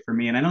perspective for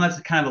me. And I know that's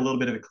kind of a little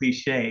bit of a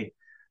cliche,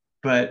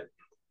 but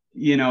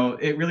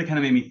it really kind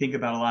of made me think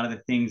about a lot of the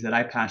things that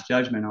I passed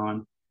judgment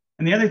on.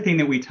 And the other thing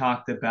that we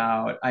talked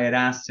about, I had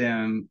asked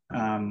him,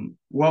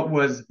 what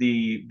was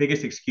the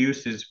biggest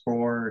excuses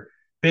for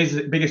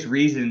biggest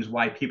reasons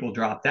why people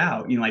dropped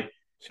out? Like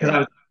because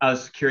Sure. I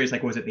was curious,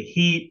 like was it the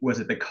heat? Was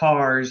it the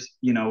cars?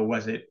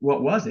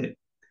 What was it?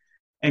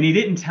 And he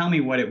didn't tell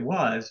me what it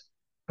was,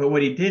 but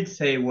what he did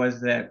say was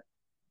that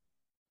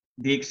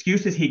the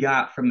excuses he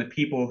got from the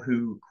people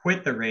who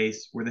quit the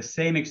race were the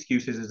same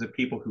excuses as the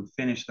people who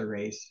finished the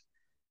race.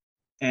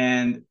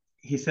 And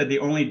he said the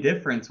only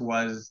difference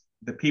was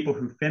the people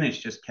who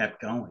finished just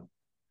kept going.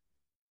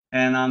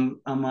 And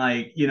I'm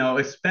like,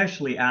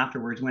 especially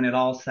afterwards when it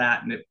all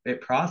sat and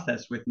it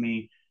processed with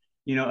me,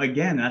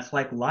 again, that's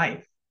like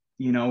life.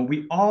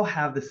 We all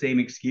have the same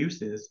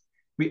excuses.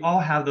 We all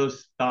have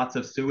those thoughts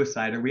of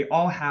suicide, or we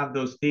all have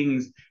those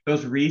things,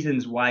 those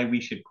reasons why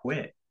we should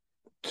quit.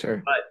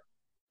 Sure. But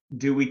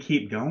do we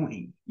keep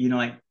going?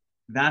 Like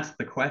that's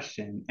the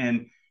question.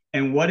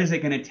 And what is it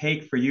going to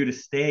take for you to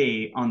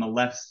stay on the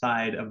left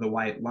side of the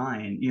white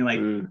line? Like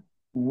Mm.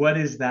 what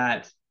is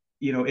that?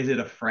 Is it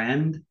a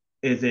friend?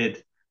 Is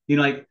it,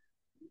 like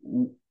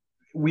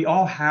we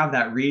all have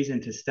that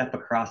reason to step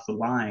across the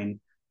line,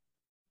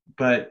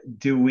 but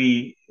do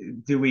we,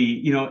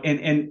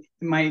 and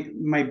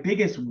my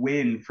biggest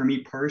win for me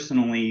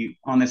personally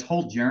on this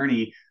whole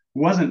journey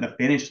wasn't the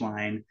finish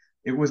line.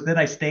 It was that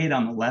I stayed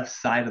on the left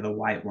side of the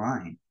white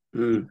line.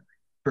 Mm.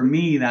 For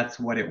me, that's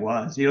what it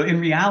was. In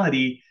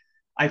reality,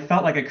 I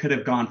felt like I could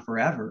have gone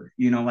forever.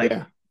 Like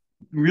Yeah.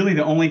 really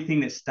the only thing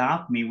that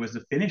stopped me was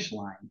the finish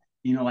line.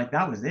 Like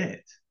that was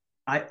it.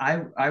 I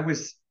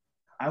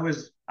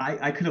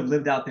could have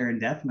lived out there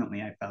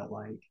indefinitely, I felt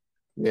like.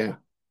 Yeah.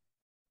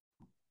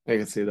 I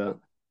can see that.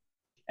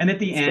 And at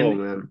the It's cool, end,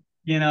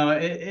 man.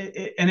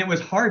 and it was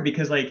hard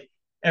because like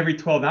every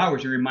 12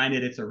 hours you're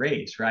reminded it's a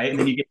race, right? And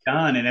then you get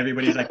done and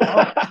everybody's like,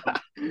 "Oh,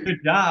 good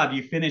job,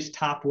 you finished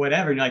top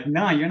whatever." And you're like,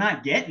 "No, you're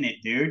not getting it,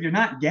 dude. You're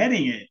not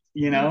getting it.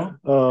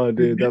 Oh, You're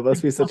dude, that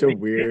must missing be such a something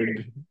bigger."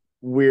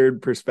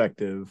 weird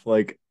perspective.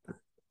 Like,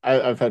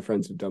 I've had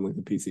friends who've done like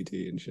the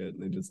PCT and shit,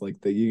 and they just like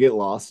that you get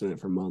lost in it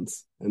for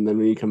months, and then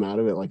when you come out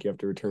of it, like you have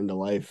to return to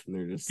life, and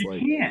they're just You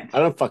like, can't. I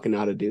don't fucking know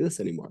how to do this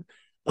anymore.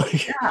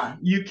 Like, Yeah,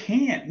 you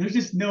can't. There's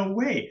just no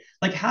way.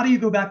 Like, how do you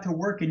go back to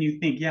work and you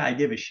think, yeah, I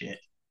give a shit?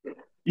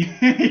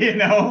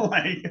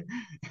 Like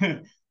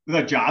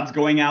the job's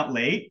going out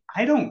late.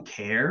 I don't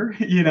care. oh,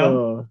 You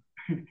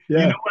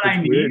yeah, know what it's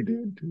I need? weird,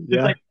 dude. It's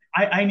Yeah, like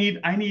I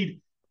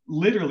need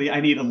literally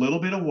I need a little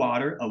bit of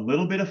water, a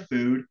little bit of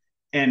food,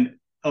 and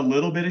a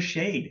little bit of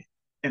shade.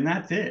 And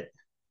that's it,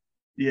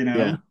 you know?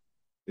 yeah,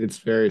 it's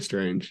very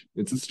strange.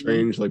 It's a Mhm.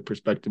 strange like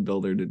perspective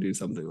builder to do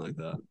something like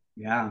that.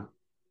 Yeah.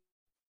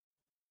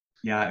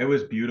 Yeah, it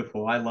was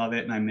beautiful. I love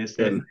it and I miss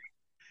it. Good.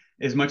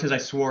 As much as I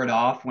swore it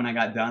off when I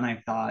got done, I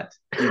thought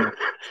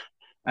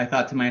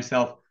to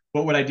myself,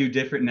 what would I do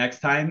different next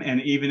time?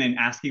 And even in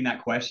asking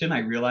that question, I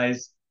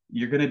realized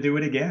you're going to do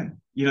it again.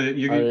 You're Oh going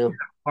to yeah. have a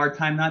hard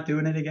time not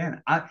doing it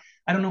again. I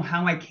don't know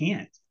how I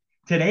can't.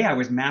 Today I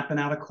was mapping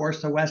out a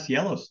course to West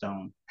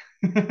Yellowstone.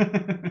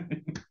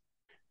 And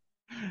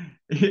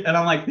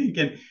I'm like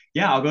thinking,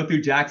 yeah, I'll go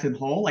through Jackson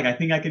Hole. Like I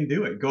think I can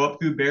do it. Go up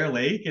through Bear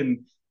Lake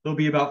and it'll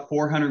be about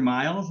 400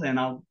 miles. And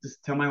I'll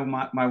just tell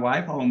my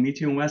wife, I'll meet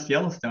you in West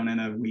Yellowstone in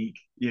a week.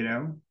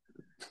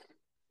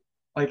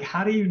 Like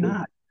how do you Cool.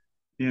 not,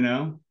 you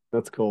know?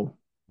 That's cool.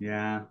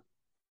 Yeah.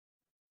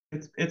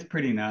 It's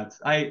pretty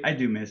nuts. I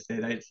do miss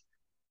it.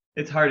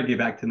 It's hard to get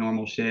back to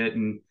normal shit,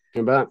 and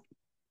I bet.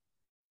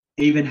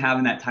 even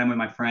having that time with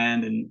my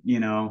friend, and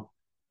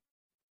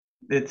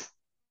it's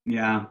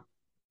yeah.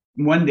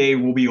 One day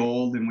we'll be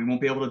old and we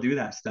won't be able to do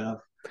that stuff.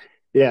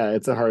 Yeah,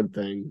 it's a hard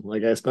thing.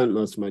 Like I spent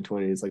most of my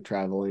 20s like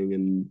traveling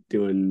and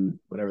doing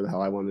whatever the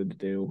hell I wanted to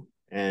do.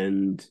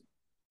 And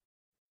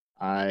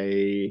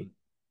I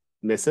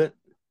miss it.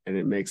 And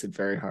it makes it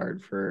very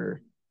hard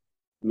for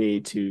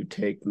me to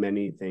take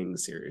many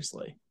things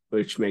seriously,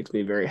 which makes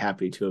me very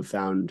happy to have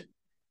found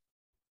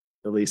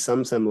at least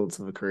some semblance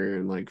of a career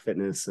in like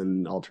fitness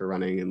and ultra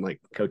running and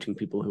like coaching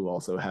people who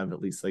also have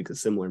at least like a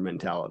similar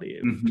mentality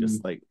of Mhm.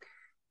 just like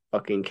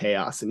fucking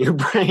chaos in your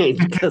brain.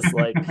 Because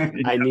like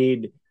I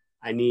need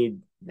I need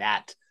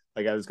that.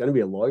 Like I was gonna be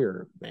a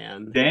lawyer,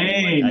 man.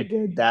 And like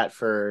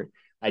Dang.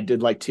 I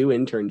did like two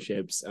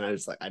internships and I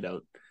was like, I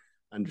don't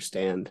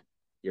understand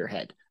your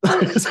head.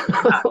 so,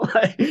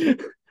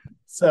 like,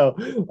 so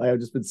like I've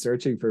just been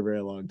searching for a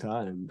very long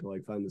time to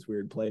like find this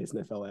weird place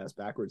and I fell ass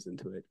backwards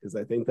into it because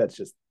I think that's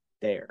just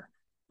there.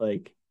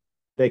 Like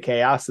the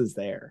chaos is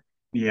there.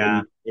 Yeah.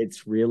 And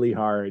it's really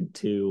hard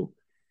to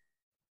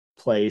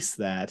place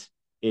that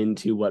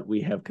into what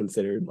we have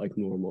considered like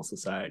normal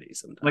society Like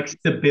sometimes.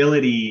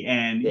 stability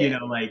and, Yeah.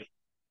 like,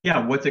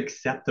 yeah, what's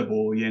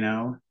acceptable, you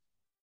know?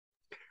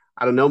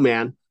 I don't know,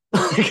 man.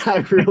 Like I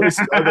really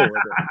struggle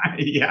with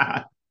it.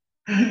 Yeah.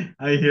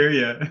 I hear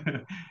you.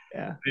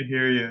 Yeah. I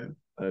hear you.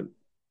 But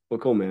well,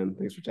 cool, man.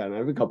 Thanks for chatting. I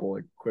have a couple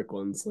like quick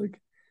ones. Like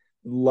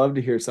love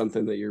to hear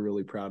something that you're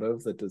really proud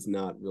of that does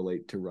not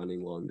relate to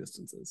running long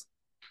distances.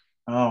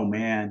 Oh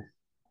man.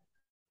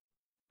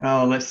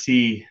 Oh, let's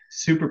see.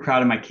 Super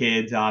proud of my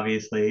kids,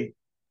 obviously.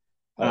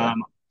 Oh yeah.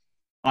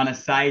 On a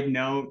side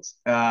note,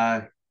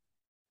 I,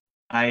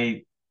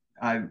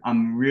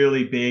 I'm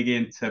really big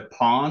into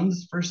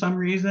ponds for some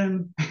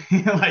reason.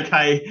 Like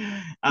I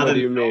What don't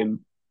do know. you mean?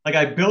 Like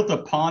I built a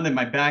pond in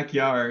my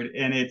backyard,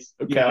 and it's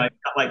I Okay. got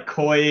like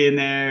koi in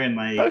there, and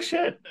Oh like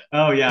shit.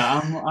 oh yeah,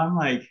 I'm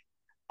like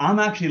I'm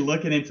actually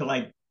looking into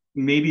like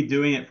maybe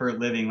doing it for a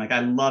living. Like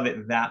I love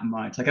it that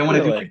much. Like I want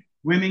to do like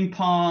Really? swimming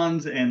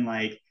ponds and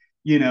like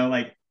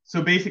like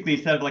so basically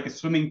instead of like a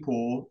swimming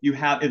pool, you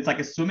have it's like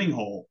a swimming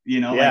hole.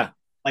 Yeah.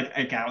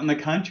 Like out in the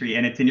country,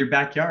 and it's in your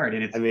backyard,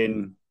 and I it's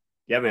mean,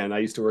 yeah, man. I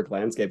used to work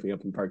landscaping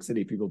up in Park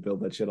City. People build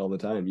that shit all the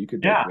time. You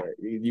could yeah,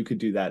 you could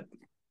do that.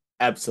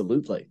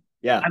 Absolutely.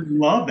 Yeah. I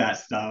love that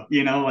stuff.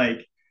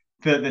 Like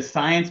the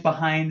science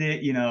behind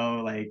it.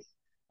 Like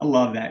I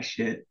love that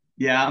shit.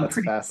 Yeah, I'm That's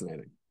pretty.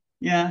 fascinating.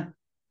 Yeah,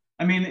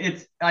 I mean,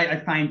 I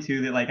find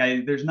too that like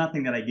there's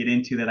nothing that I get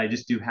into that I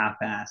just do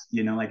half-assed,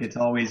 like it's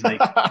always like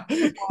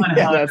Yeah,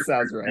 that 100%,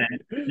 sounds right.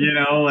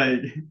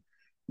 like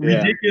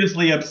Yeah.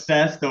 ridiculously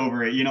obsessed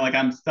over it. Like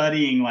I'm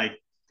studying like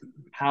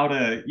how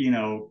to,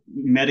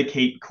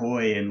 medicate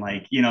koi and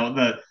like,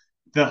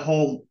 the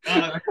whole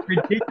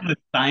ridiculous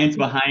science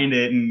behind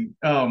it. And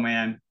oh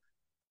man,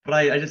 but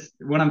I just,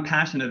 when I'm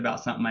passionate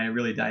about something, I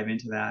really dive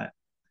into that.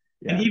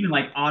 And Yeah. even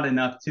like odd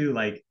enough too,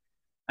 like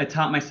I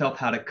taught myself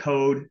how to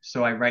code.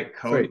 So I write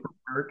code Sweet.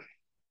 for work,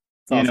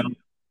 It's you know, awesome.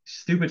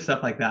 stupid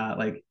stuff like that.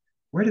 Like,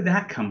 where did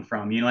that come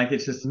from? Like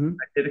it's just Mm-hmm.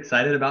 I get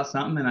excited about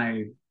something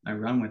and I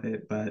run with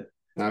it. But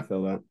I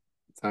feel that.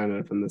 Sign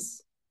up in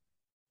this.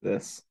 I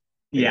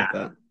yeah, get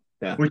that.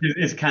 Yeah. which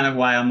is kind of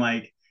why I'm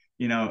like,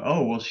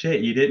 oh well,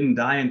 shit, you didn't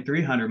die in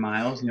 300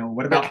 miles.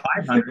 What about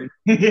 500?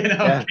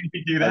 Yeah. Can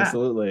you do that?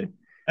 Absolutely.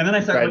 And then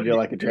I start Try to looking do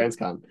like a at,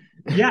 transcon.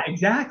 yeah,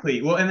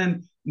 exactly. Well, and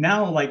then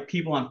now like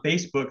people on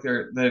Facebook,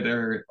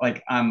 they're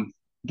like I'm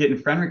getting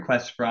friend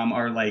requests from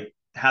are like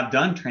have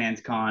done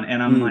transcon,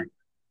 and I'm like,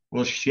 Mm,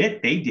 well,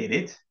 shit, they did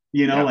it.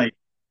 yeah. Like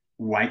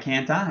why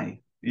can't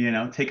I?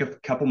 Take a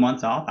couple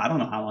months off. I don't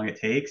know how long it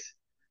takes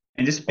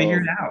and just figure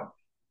it Well, out.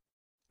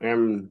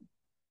 I'm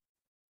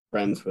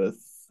friends with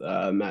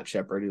Matt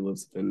Shepard. He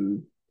lives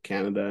in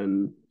Canada,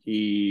 and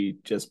he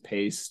just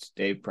paced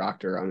Dave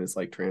Proctor on his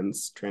like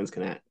trans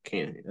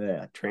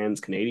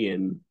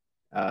Canadian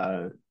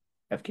uh,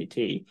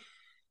 FKT,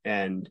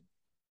 and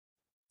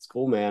it's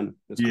cool, man.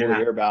 It's cool to Yeah.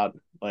 hear about.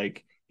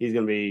 Like he's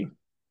gonna be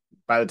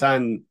by the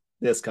time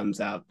this comes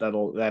out,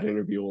 that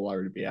interview will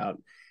already be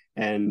out,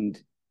 and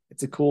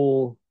it's a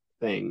cool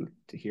thing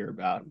to hear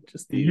about.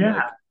 Just the Yeah.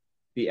 like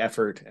the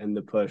effort and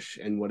the push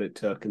and what it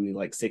took and the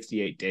like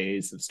 68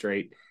 days of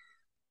straight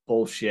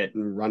bullshit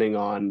and running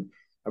on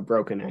a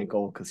broken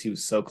ankle because he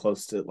was so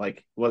close to like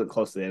it wasn't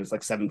close to it. It was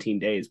like 17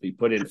 days, but he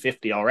put in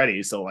 50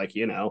 already. So like,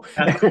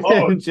 That's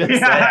close. just Yeah.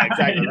 yeah,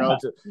 exactly.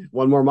 Relative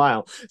one more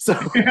mile. So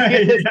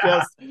it's Yeah.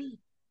 just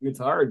it's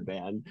hard,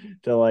 man,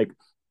 to like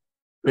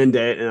end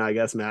it. And I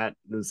guess Matt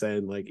was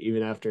saying like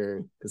even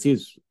after because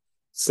he's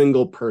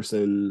single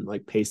person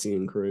like pacing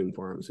and crewing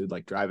for him. So he'd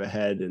like drive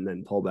ahead and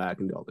then pull back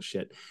and do all the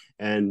shit.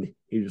 And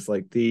he just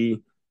like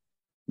the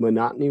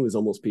monotony was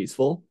almost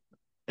peaceful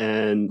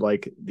and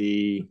like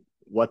the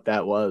what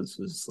that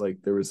was like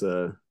there was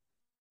a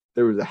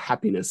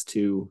happiness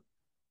to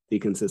the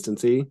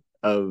consistency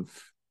of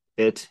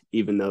it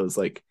even though it was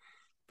like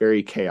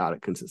very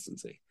chaotic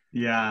consistency.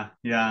 Yeah.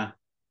 Yeah.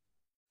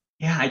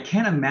 Yeah. I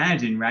can't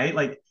imagine, right?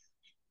 Like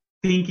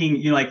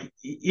thinking, like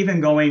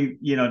even going,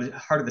 to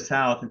heart of the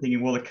South and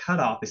thinking, well, the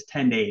cutoff is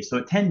 10 days. So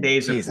at 10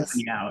 days, they're pulling Jesus,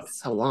 you out.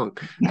 so long.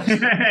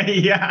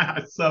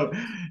 Yeah. So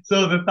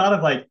the thought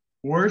of like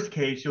Worst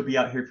case, you'll be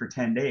out here for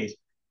 10 days.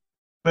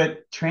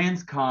 But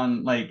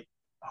transcon, like,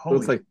 So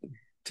it's holy, like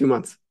 2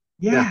 months.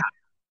 Yeah. yeah.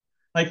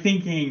 Like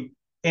thinking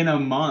in a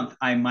month,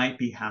 I might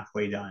be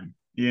halfway done,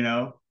 you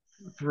know?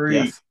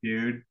 Freak, Yes.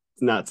 dude.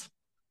 It's nuts.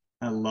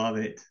 I love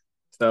it.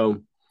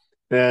 So,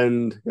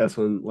 and that's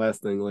one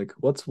last thing. Like,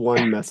 what's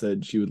one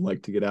message you would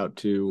like to get out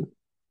to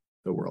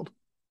the world?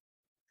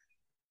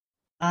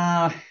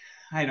 Uh,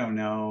 I don't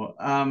know.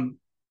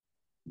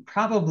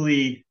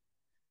 Probably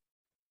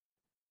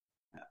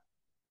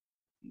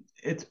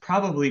it's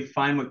probably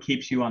find what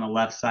keeps you on the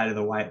left side of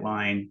the white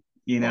line,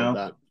 you Love know,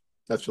 that.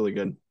 That's really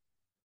good.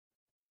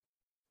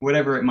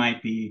 whatever it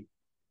might be,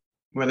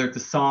 whether it's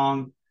a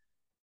song,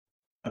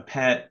 a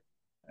pet,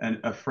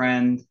 a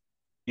friend,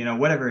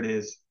 whatever it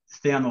is,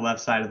 stay on the left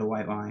side of the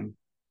white line.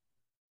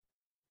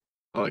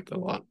 I like that a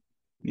lot.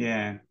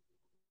 Yeah.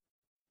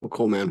 Well,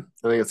 cool, man.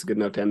 I think that's a good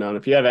note to end on.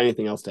 If you have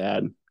anything else to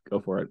add, go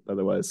for it. No,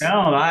 Otherwise,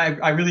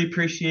 I really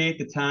appreciate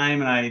the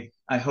time, and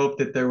I hope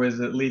that there was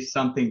at least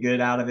something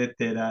good out of it,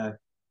 that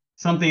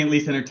something at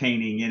least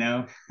entertaining,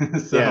 yeah.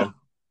 So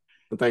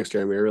Well, thanks,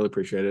 Jeremy. I really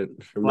appreciate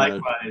it. From a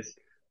likewise.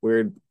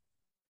 weird,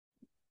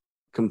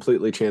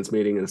 completely chance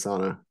meeting in a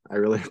sauna, I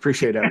really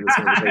appreciate having this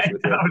conversation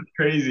with That you. was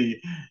crazy.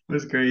 It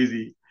was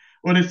crazy.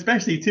 Well,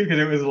 especially too, because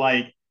it was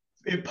like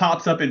it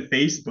pops up in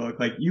Facebook,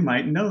 like you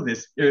might know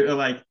this, or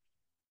like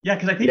yeah,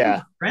 because I think we were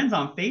Yeah, friends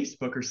on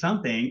Facebook or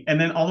something, and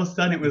then all of a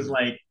sudden it was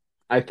like,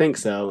 I think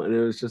so. And it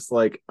was just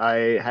like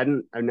I've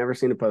never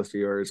seen a post of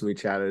yours, and we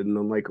chatted, and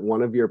then like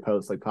one of your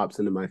posts like pops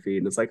into my feed,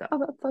 and it's like, oh,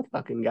 that's that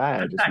fucking guy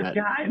I "That's just that met.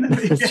 guy," and then,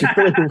 It's yeah,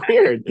 really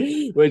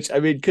weird. Which I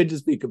mean could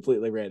just be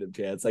completely random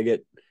chance. I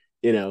get,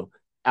 you know,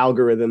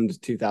 algorithmed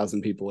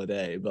 2,000 people a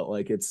day, but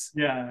like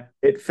yeah.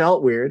 it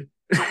felt weird.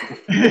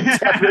 It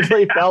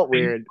definitely felt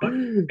weird.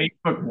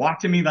 Facebook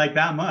watching me like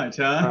that much,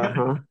 huh?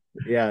 Uh-huh.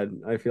 Yeah,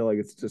 I feel like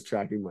it's just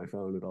tracking my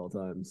phone at all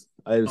times.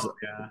 I've Oh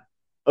yeah,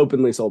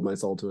 openly sold my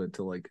soul to it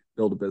to like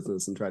build a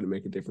business and try to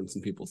make a difference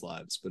in people's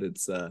lives, but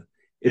it's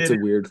it a is,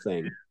 weird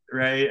thing.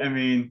 right. I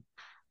mean,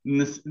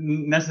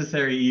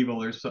 necessary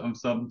evil or some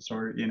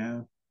sort.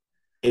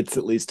 It's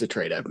at least a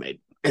trade I've made.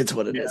 It's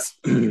what it Yeah, is.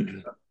 I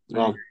agree.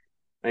 Well,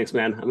 thanks,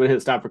 man. I'm gonna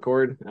hit stop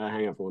record.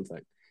 Hang out for 1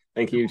 sec.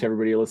 Thank you to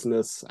everybody who listened to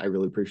this. I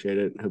really appreciate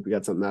it. Hope you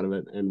got something out of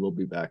it, and we'll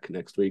be back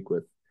next week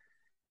with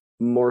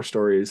more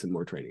stories and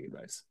more training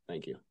advice.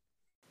 Thank you.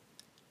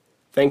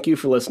 Thank you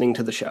for listening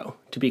to the show.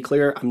 To be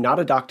clear, I'm not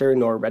a doctor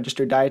nor a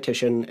registered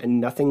dietitian,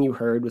 and nothing you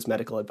heard was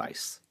medical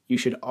advice. You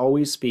should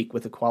always speak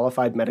with a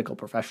qualified medical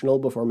professional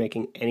before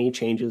making any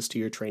changes to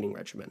your training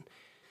regimen.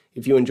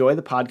 If you enjoy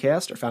the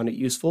podcast or found it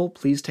useful,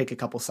 please take a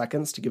couple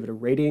seconds to give it a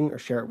rating or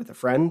share it with a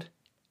friend.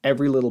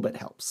 Every little bit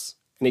helps.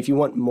 And if you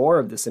want more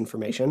of this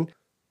information,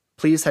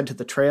 please head to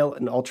the Trail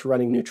and Ultra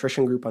Running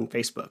Nutrition group on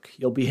Facebook.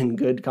 You'll be in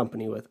good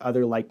company with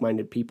other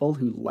like-minded people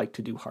who like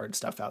to do hard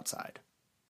stuff outside.